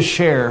began to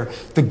share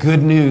the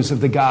good news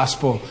of the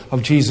gospel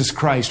of Jesus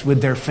Christ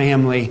with their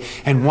family.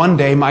 And one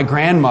day, my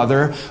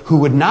grandmother, who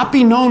would not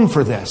be known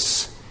for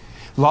this,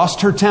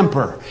 lost her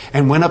temper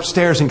and went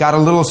upstairs and got a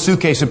little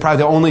suitcase, probably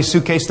the only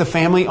suitcase the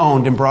family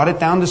owned, and brought it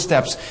down the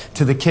steps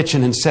to the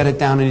kitchen and set it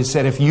down. And he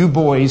said, if you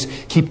boys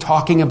keep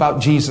talking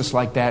about Jesus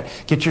like that,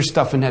 get your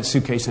stuff in that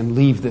suitcase and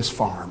leave this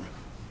farm.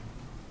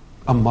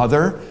 A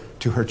mother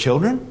to her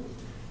children?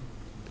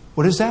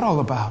 What is that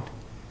all about?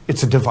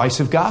 It's a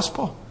divisive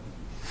gospel.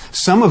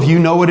 Some of you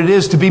know what it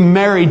is to be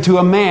married to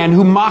a man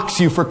who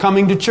mocks you for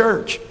coming to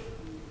church.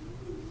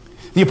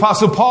 The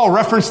Apostle Paul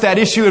referenced that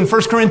issue in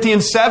 1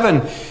 Corinthians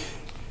 7.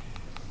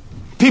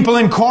 People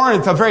in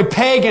Corinth, a very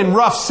pagan,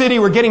 rough city,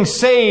 were getting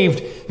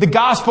saved. The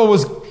gospel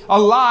was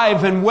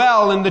alive and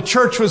well, and the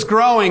church was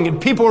growing,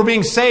 and people were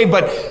being saved.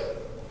 But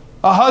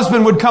a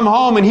husband would come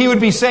home, and he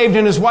would be saved,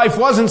 and his wife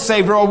wasn't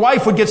saved, or a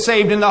wife would get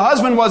saved, and the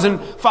husband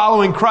wasn't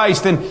following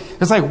Christ. And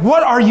it's like,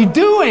 what are you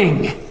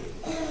doing?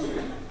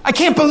 I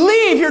can't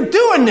believe you're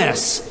doing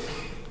this.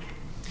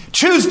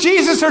 Choose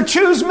Jesus or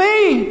choose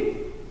me.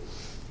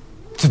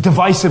 It's a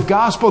divisive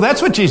gospel.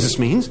 That's what Jesus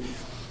means.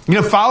 You're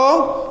going to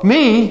follow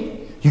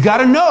me. You got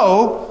to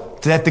know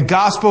that the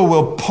gospel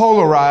will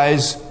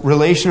polarize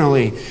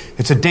relationally.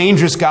 It's a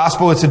dangerous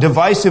gospel. It's a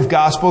divisive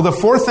gospel. The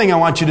fourth thing I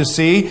want you to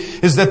see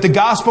is that the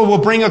gospel will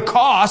bring a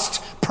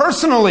cost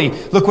personally.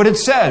 Look what it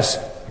says.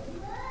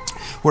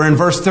 We're in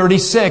verse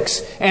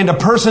 36. And a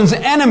person's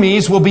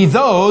enemies will be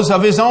those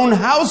of his own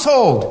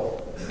household.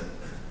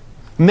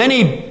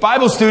 Many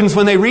Bible students,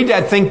 when they read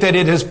that, think that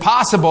it is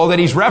possible that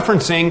he's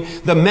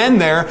referencing the men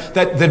there,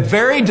 that the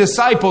very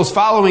disciples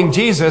following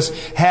Jesus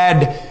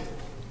had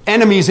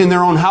enemies in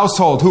their own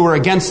household who were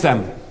against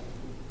them.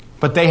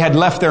 But they had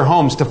left their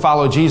homes to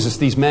follow Jesus,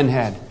 these men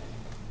had.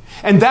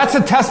 And that's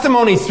a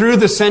testimony through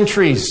the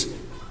centuries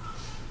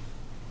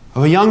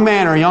of a young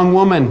man or a young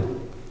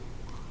woman,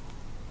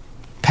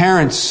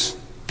 parents,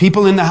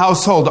 people in the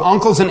household,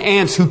 uncles and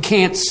aunts who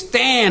can't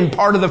stand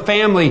part of the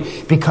family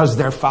because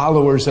they're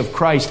followers of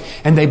Christ,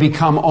 and they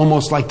become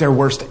almost like their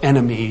worst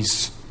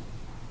enemies.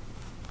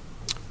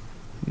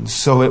 And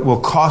so it will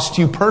cost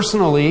you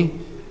personally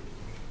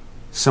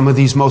some of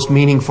these most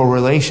meaningful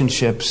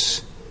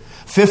relationships.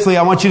 Fifthly,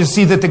 I want you to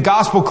see that the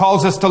gospel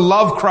calls us to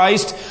love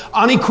Christ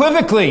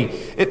unequivocally.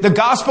 The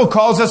gospel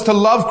calls us to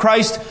love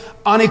Christ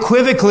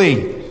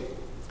unequivocally.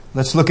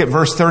 Let's look at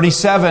verse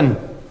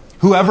 37.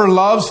 Whoever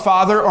loves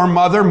father or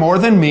mother more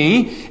than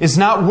me is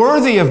not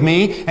worthy of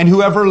me, and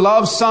whoever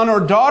loves son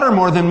or daughter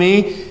more than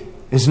me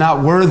is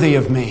not worthy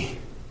of me.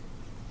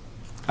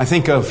 I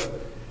think of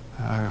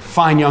a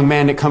fine young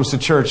man that comes to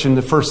church in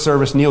the first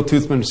service, Neil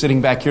Toothman,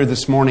 sitting back here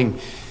this morning.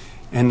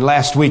 And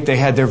last week they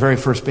had their very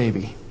first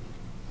baby.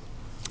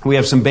 We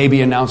have some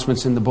baby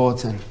announcements in the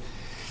bulletin.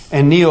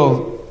 And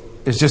Neil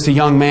is just a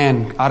young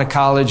man out of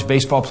college,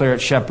 baseball player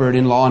at Shepherd,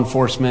 in law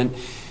enforcement.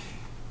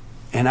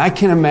 And I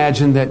can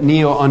imagine that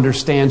Neil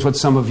understands what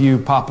some of you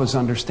papas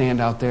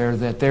understand out there,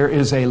 that there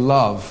is a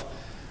love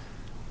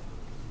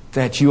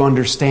that you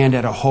understand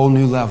at a whole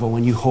new level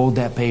when you hold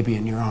that baby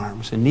in your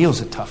arms. And Neil's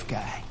a tough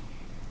guy.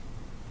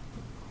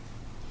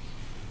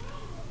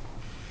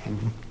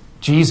 And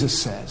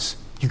Jesus says,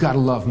 you got to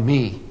love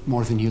me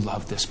more than you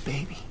love this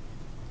baby.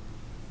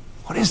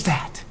 What is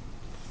that?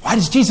 Why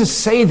does Jesus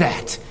say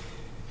that?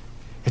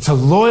 It's a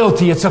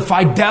loyalty. It's a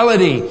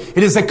fidelity.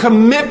 It is a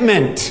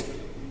commitment.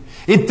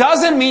 It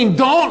doesn't mean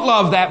don't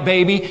love that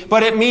baby,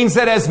 but it means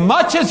that as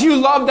much as you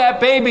love that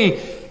baby,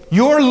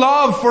 your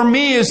love for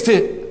me is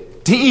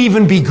to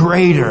even be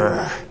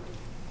greater.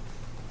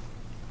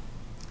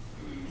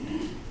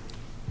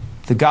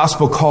 The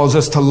gospel calls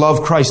us to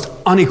love Christ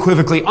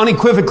unequivocally.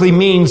 Unequivocally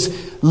means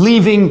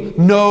leaving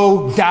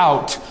no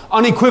doubt.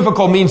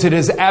 Unequivocal means it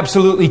is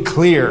absolutely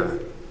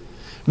clear.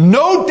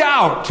 No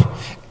doubt.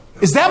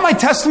 Is that my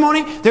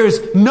testimony? There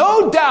is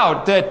no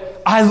doubt that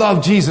I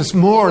love Jesus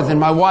more than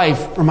my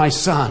wife or my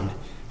son.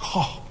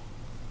 Oh.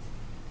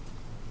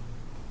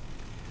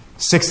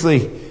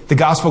 Sixthly, the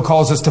gospel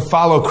calls us to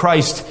follow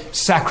Christ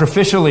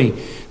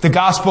sacrificially. The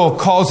gospel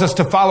calls us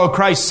to follow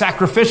Christ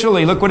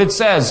sacrificially. Look what it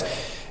says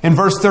in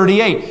verse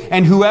 38.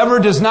 And whoever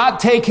does not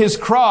take his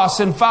cross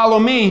and follow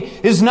me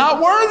is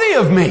not worthy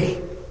of me.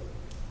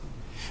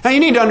 Now you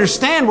need to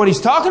understand what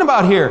he's talking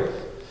about here.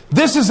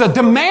 This is a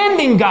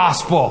demanding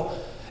gospel.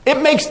 It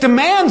makes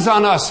demands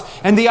on us.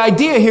 And the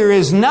idea here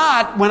is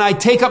not when I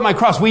take up my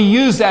cross. We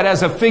use that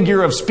as a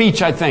figure of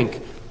speech, I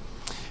think.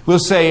 We'll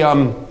say,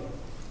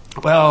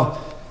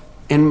 well,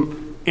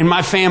 in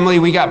my family,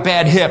 we got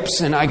bad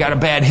hips, and I got a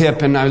bad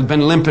hip, and I've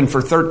been limping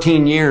for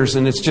 13 years,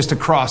 and it's just a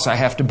cross I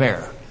have to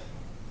bear.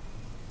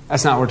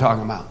 That's not what we're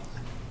talking about.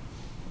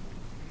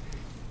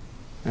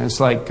 And it's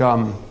like,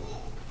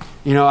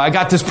 I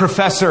got this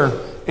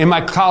professor in my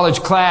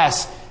college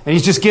class, and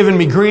he's just giving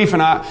me grief,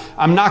 and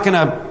I'm not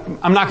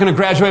gonna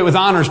graduate with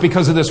honors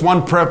because of this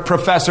one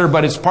professor,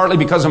 but it's partly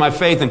because of my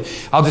faith, and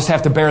I'll just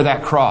have to bear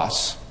that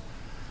cross.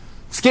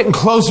 It's getting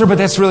closer, but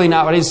that's really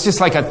not what it's just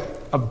like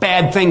a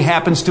bad thing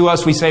happens to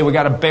us. We say we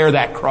got to bear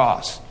that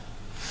cross.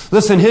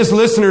 Listen, his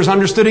listeners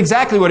understood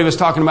exactly what he was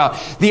talking about.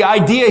 The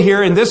idea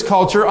here in this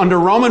culture under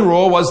Roman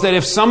rule was that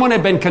if someone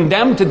had been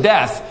condemned to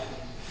death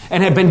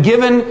and had been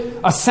given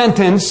a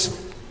sentence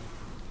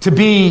to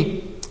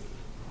be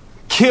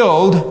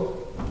killed,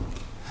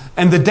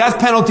 and the death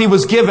penalty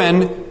was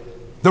given,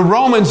 the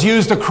Romans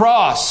used a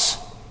cross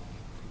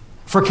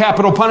for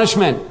capital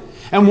punishment.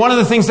 And one of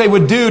the things they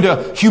would do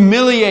to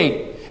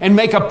humiliate and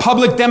make a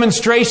public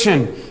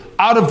demonstration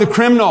out of the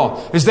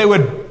criminal is they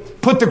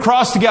would put the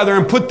cross together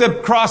and put the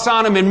cross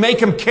on him and make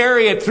him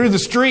carry it through the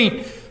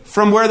street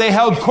from where they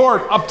held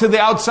court up to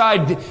the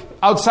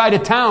outside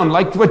of town,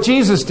 like what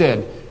Jesus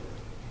did.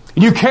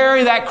 You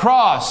carry that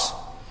cross.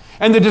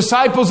 And the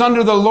disciples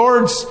under the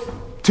Lord's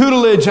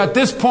tutelage at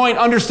this point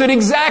understood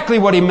exactly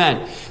what he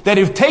meant. That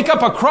if take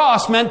up a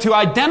cross meant to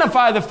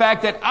identify the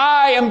fact that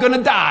I am going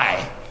to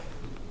die.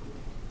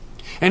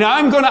 And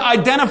I'm going to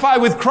identify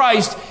with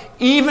Christ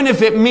even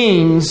if it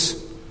means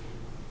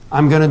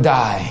I'm going to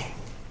die.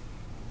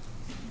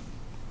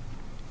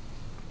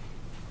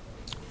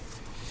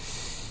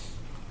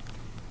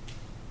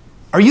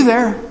 Are you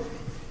there?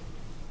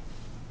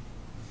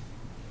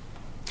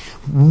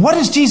 what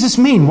does Jesus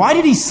mean? Why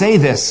did he say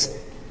this?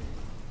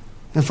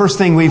 The first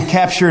thing we've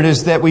captured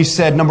is that we've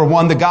said, number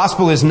one, the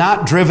gospel is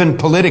not driven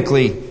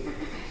politically.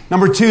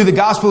 Number two, the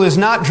gospel is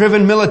not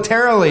driven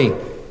militarily.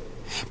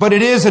 But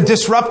it is a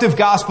disruptive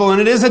gospel,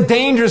 and it is a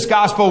dangerous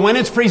gospel. When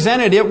it's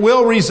presented, it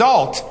will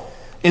result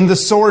in the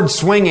sword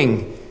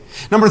swinging.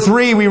 Number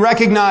three, we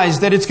recognize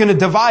that it's going to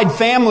divide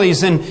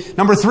families. And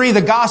number three,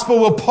 the gospel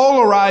will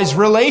polarize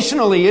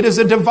relationally. It is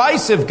a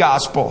divisive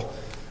gospel.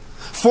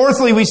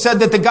 Fourthly, we said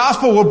that the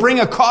gospel will bring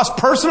a cost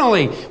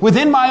personally.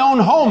 Within my own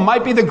home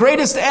might be the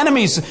greatest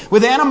enemies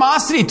with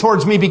animosity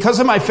towards me because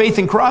of my faith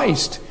in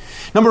Christ.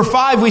 Number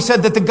five, we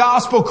said that the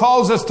gospel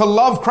calls us to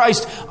love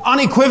Christ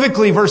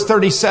unequivocally, verse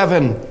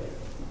 37.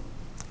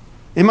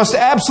 It must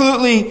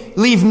absolutely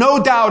leave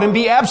no doubt and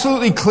be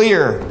absolutely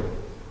clear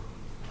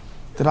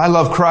that I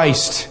love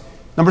Christ.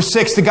 Number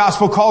six, the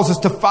gospel calls us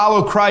to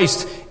follow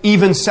Christ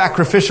even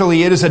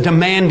sacrificially. It is a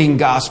demanding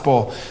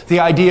gospel. The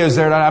idea is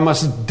that I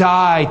must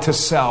die to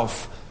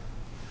self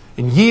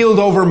and yield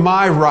over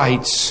my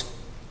rights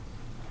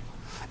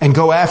and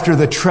go after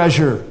the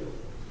treasure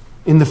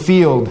in the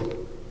field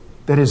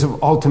that is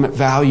of ultimate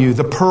value,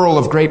 the pearl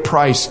of great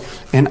price,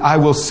 and I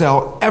will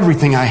sell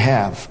everything I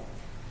have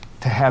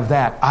to have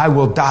that. I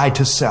will die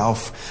to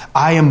self.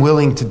 I am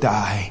willing to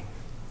die.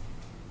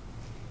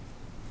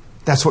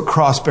 That's what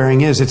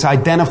cross-bearing is. It's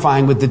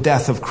identifying with the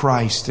death of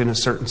Christ in a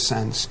certain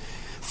sense.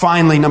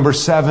 Finally, number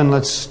seven,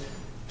 let's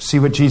see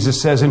what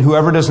Jesus says. And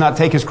whoever does not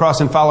take his cross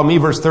and follow me,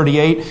 verse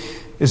 38,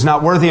 is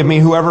not worthy of me.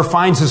 Whoever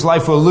finds his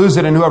life will lose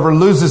it, and whoever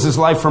loses his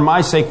life for my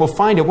sake will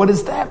find it. What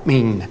does that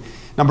mean?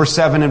 Number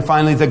seven, and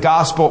finally, the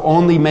gospel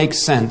only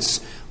makes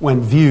sense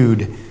when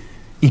viewed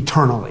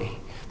eternally.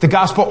 The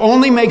gospel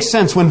only makes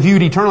sense when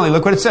viewed eternally.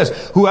 Look what it says.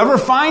 Whoever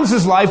finds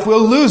his life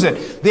will lose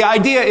it. The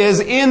idea is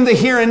in the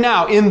here and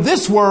now. In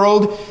this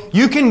world,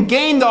 you can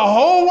gain the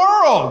whole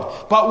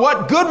world. But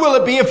what good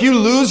will it be if you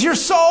lose your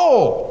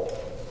soul?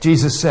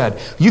 Jesus said,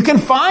 you can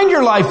find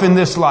your life in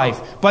this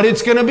life, but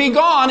it's going to be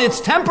gone. It's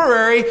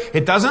temporary.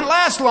 It doesn't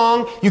last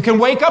long. You can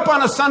wake up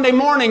on a Sunday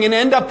morning and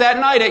end up that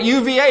night at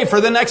UVA for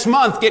the next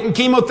month getting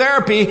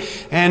chemotherapy,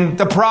 and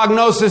the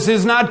prognosis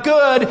is not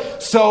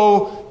good.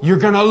 So you're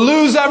going to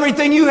lose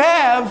everything you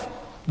have.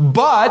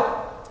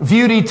 But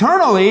viewed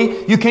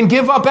eternally, you can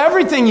give up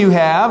everything you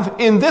have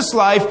in this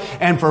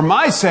life, and for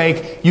my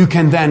sake, you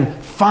can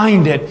then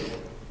find it.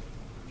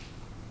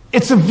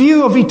 It's a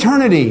view of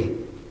eternity.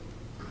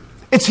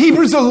 It's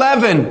Hebrews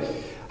 11,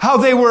 how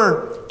they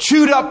were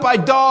chewed up by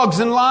dogs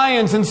and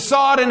lions and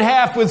sawed in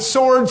half with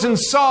swords and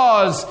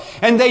saws.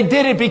 And they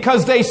did it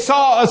because they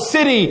saw a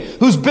city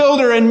whose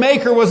builder and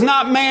maker was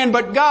not man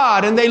but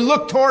God. And they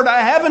looked toward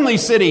a heavenly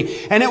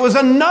city. And it was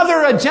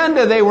another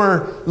agenda they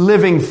were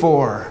living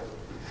for.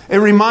 It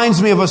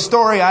reminds me of a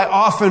story I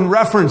often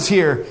reference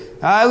here.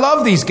 I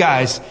love these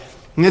guys.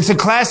 And it's a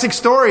classic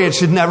story. It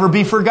should never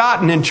be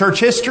forgotten in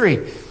church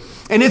history.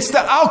 And it's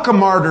the Auca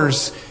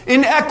martyrs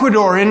in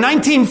Ecuador in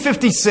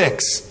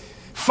 1956.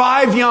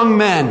 5 young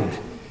men.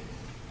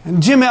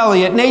 Jim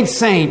Elliot, Nate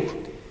Saint,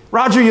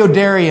 Roger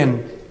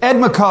Youderian, Ed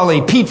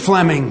McCully, Pete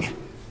Fleming.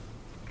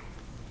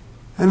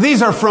 And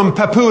these are from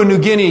Papua New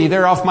Guinea.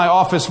 They're off my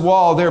office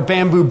wall. They're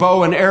bamboo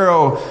bow and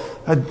arrow,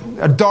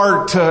 a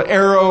dart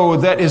arrow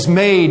that is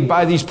made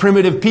by these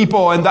primitive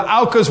people. And the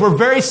Aucas were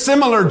very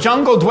similar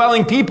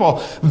jungle-dwelling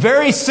people,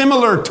 very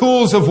similar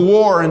tools of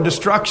war and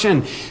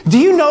destruction. Do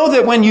you know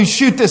that when you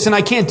shoot this, and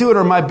I can't do it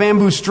or my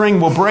bamboo string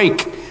will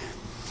break,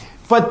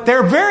 but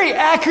they're very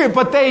accurate,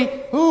 but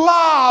they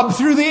lob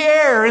through the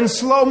air in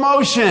slow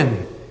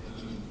motion.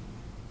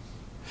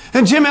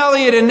 And Jim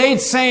Elliot and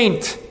Nate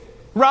Saint,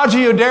 Roger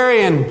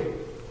Youderian,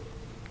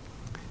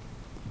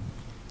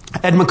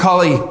 Ed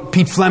McCully,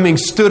 Pete Fleming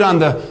stood on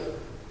the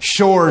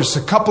shores.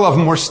 A couple of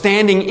them were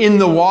standing in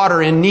the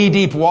water, in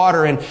knee-deep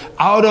water, and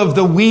out of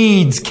the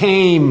weeds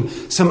came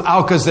some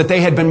Aucas that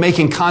they had been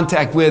making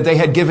contact with. They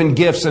had given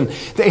gifts, and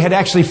they had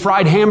actually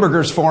fried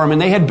hamburgers for them, and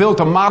they had built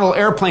a model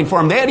airplane for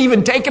them. They had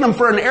even taken them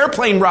for an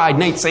airplane ride,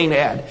 Nate Saint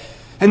had.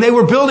 And they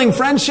were building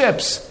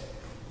friendships.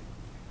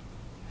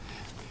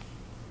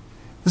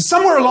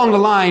 Somewhere along the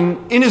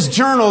line, in his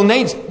journal,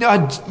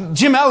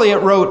 Jim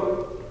Elliot wrote,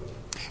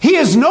 "He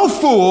is no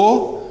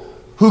fool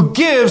who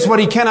gives what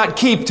he cannot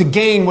keep to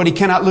gain what he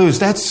cannot lose."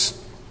 That's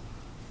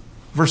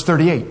verse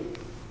 38.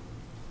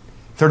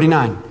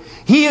 39.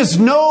 He is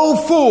no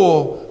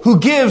fool who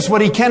gives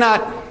what he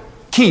cannot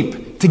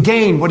keep to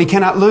gain what he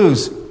cannot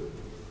lose.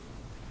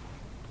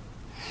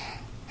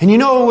 And you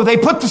know, they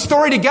put the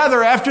story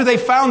together after they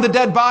found the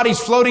dead bodies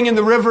floating in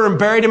the river and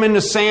buried them in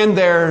the sand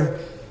there.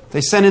 They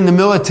sent in the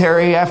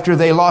military after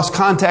they lost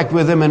contact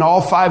with them, and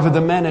all 5 of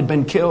the men had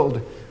been killed.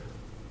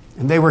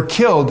 And they were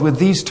killed with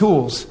these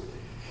tools.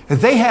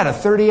 They had a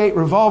 .38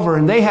 revolver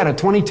and they had a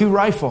 .22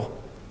 rifle.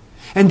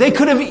 And they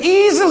could have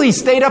easily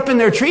stayed up in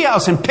their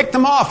treehouse and picked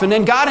them off and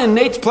then got in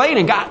Nate's plane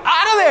and got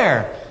out of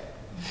there.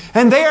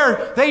 And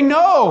they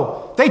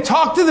know. They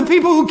talked to the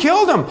people who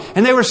killed them.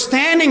 And they were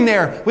standing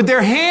there with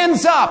their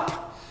hands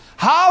up,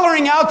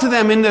 hollering out to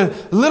them in the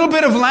little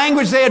bit of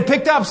language they had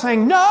picked up,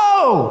 saying,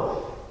 "No!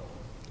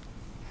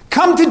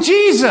 Come to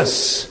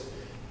Jesus.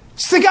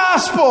 It's the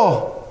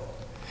gospel.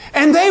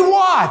 And they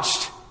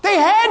watched. They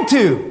had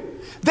to.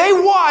 They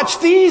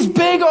watched these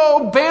big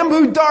old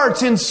bamboo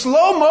darts in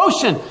slow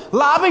motion,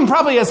 lobbing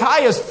probably as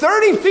high as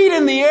 30 feet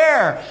in the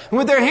air, and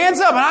with their hands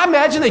up. And I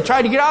imagine they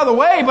tried to get out of the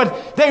way,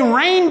 but they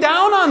rained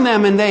down on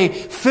them and they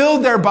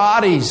filled their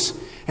bodies.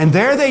 And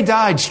there they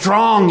died,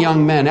 strong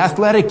young men,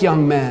 athletic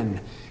young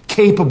men,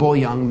 capable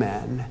young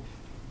men.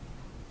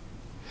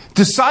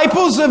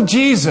 Disciples of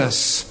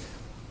Jesus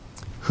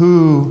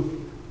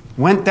who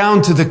went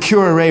down to the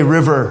Cure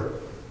River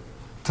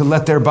to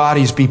let their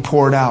bodies be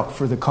poured out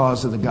for the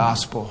cause of the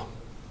gospel.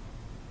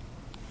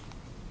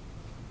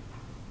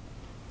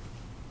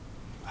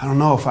 I don't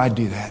know if I'd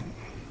do that.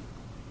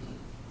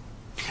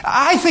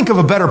 I think of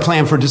a better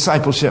plan for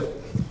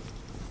discipleship.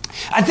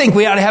 I think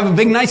we ought to have a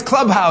big, nice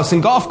clubhouse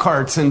and golf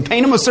carts and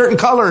paint them a certain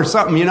color or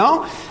something, you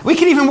know? We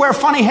could even wear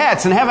funny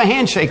hats and have a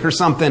handshake or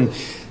something.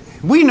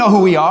 We know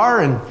who we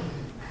are, and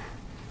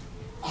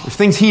if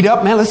things heat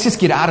up, man, let's just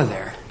get out of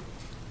there.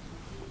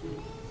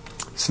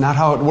 It's not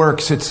how it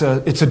works. It's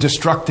a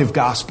destructive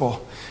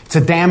gospel. It's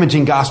a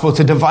damaging gospel.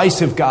 It's a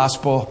divisive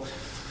gospel.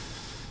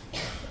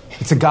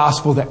 It's a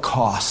gospel that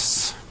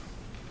costs.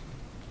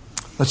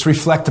 Let's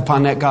reflect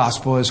upon that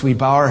gospel as we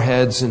bow our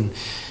heads, and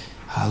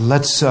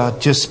let's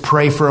just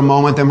pray for a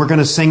moment. Then we're going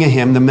to sing a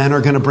hymn. The men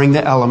are going to bring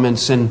the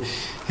elements, and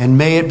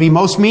may it be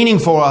most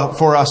meaningful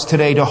for us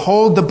today to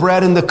hold the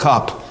bread and the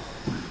cup.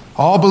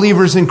 All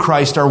believers in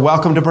Christ are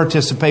welcome to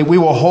participate. We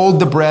will hold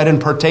the bread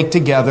and partake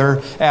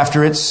together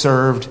after it's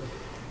served.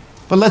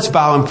 But let's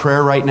bow in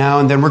prayer right now,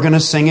 and then we're going to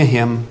sing a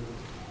hymn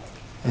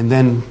and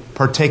then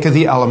partake of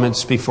the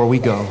elements before we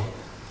go.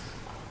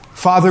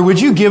 Father,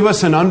 would you give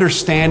us an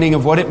understanding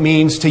of what it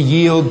means to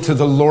yield to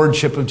the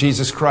lordship of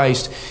Jesus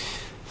Christ?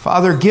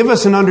 Father, give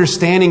us an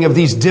understanding of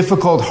these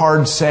difficult,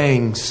 hard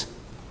sayings.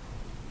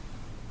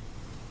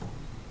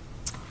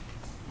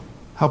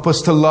 Help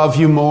us to love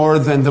you more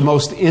than the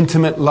most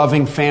intimate,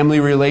 loving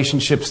family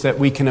relationships that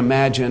we can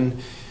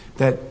imagine,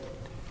 that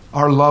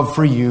our love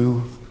for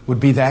you would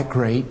be that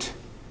great.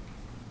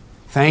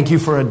 Thank you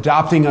for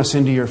adopting us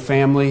into your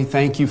family.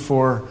 Thank you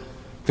for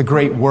the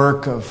great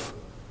work of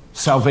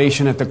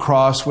salvation at the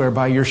cross,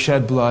 whereby your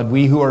shed blood,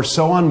 we who are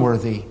so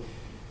unworthy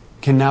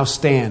can now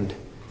stand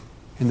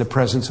in the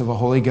presence of a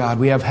holy God.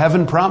 We have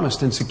heaven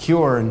promised and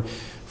secure. And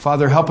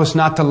Father, help us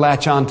not to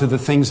latch on to the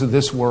things of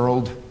this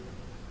world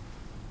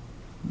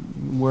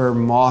where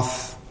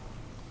moth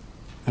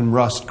and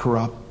rust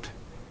corrupt,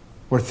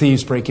 where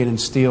thieves break in and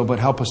steal, but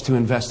help us to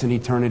invest in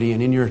eternity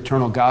and in your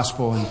eternal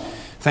gospel. And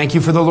thank you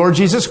for the Lord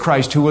Jesus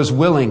Christ, who was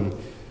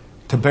willing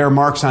to bear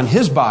marks on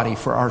his body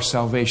for our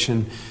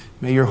salvation.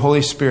 May your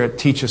Holy Spirit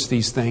teach us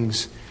these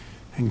things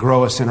and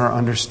grow us in our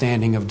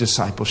understanding of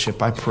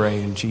discipleship. I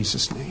pray in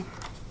Jesus' name.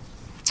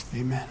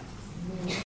 Amen.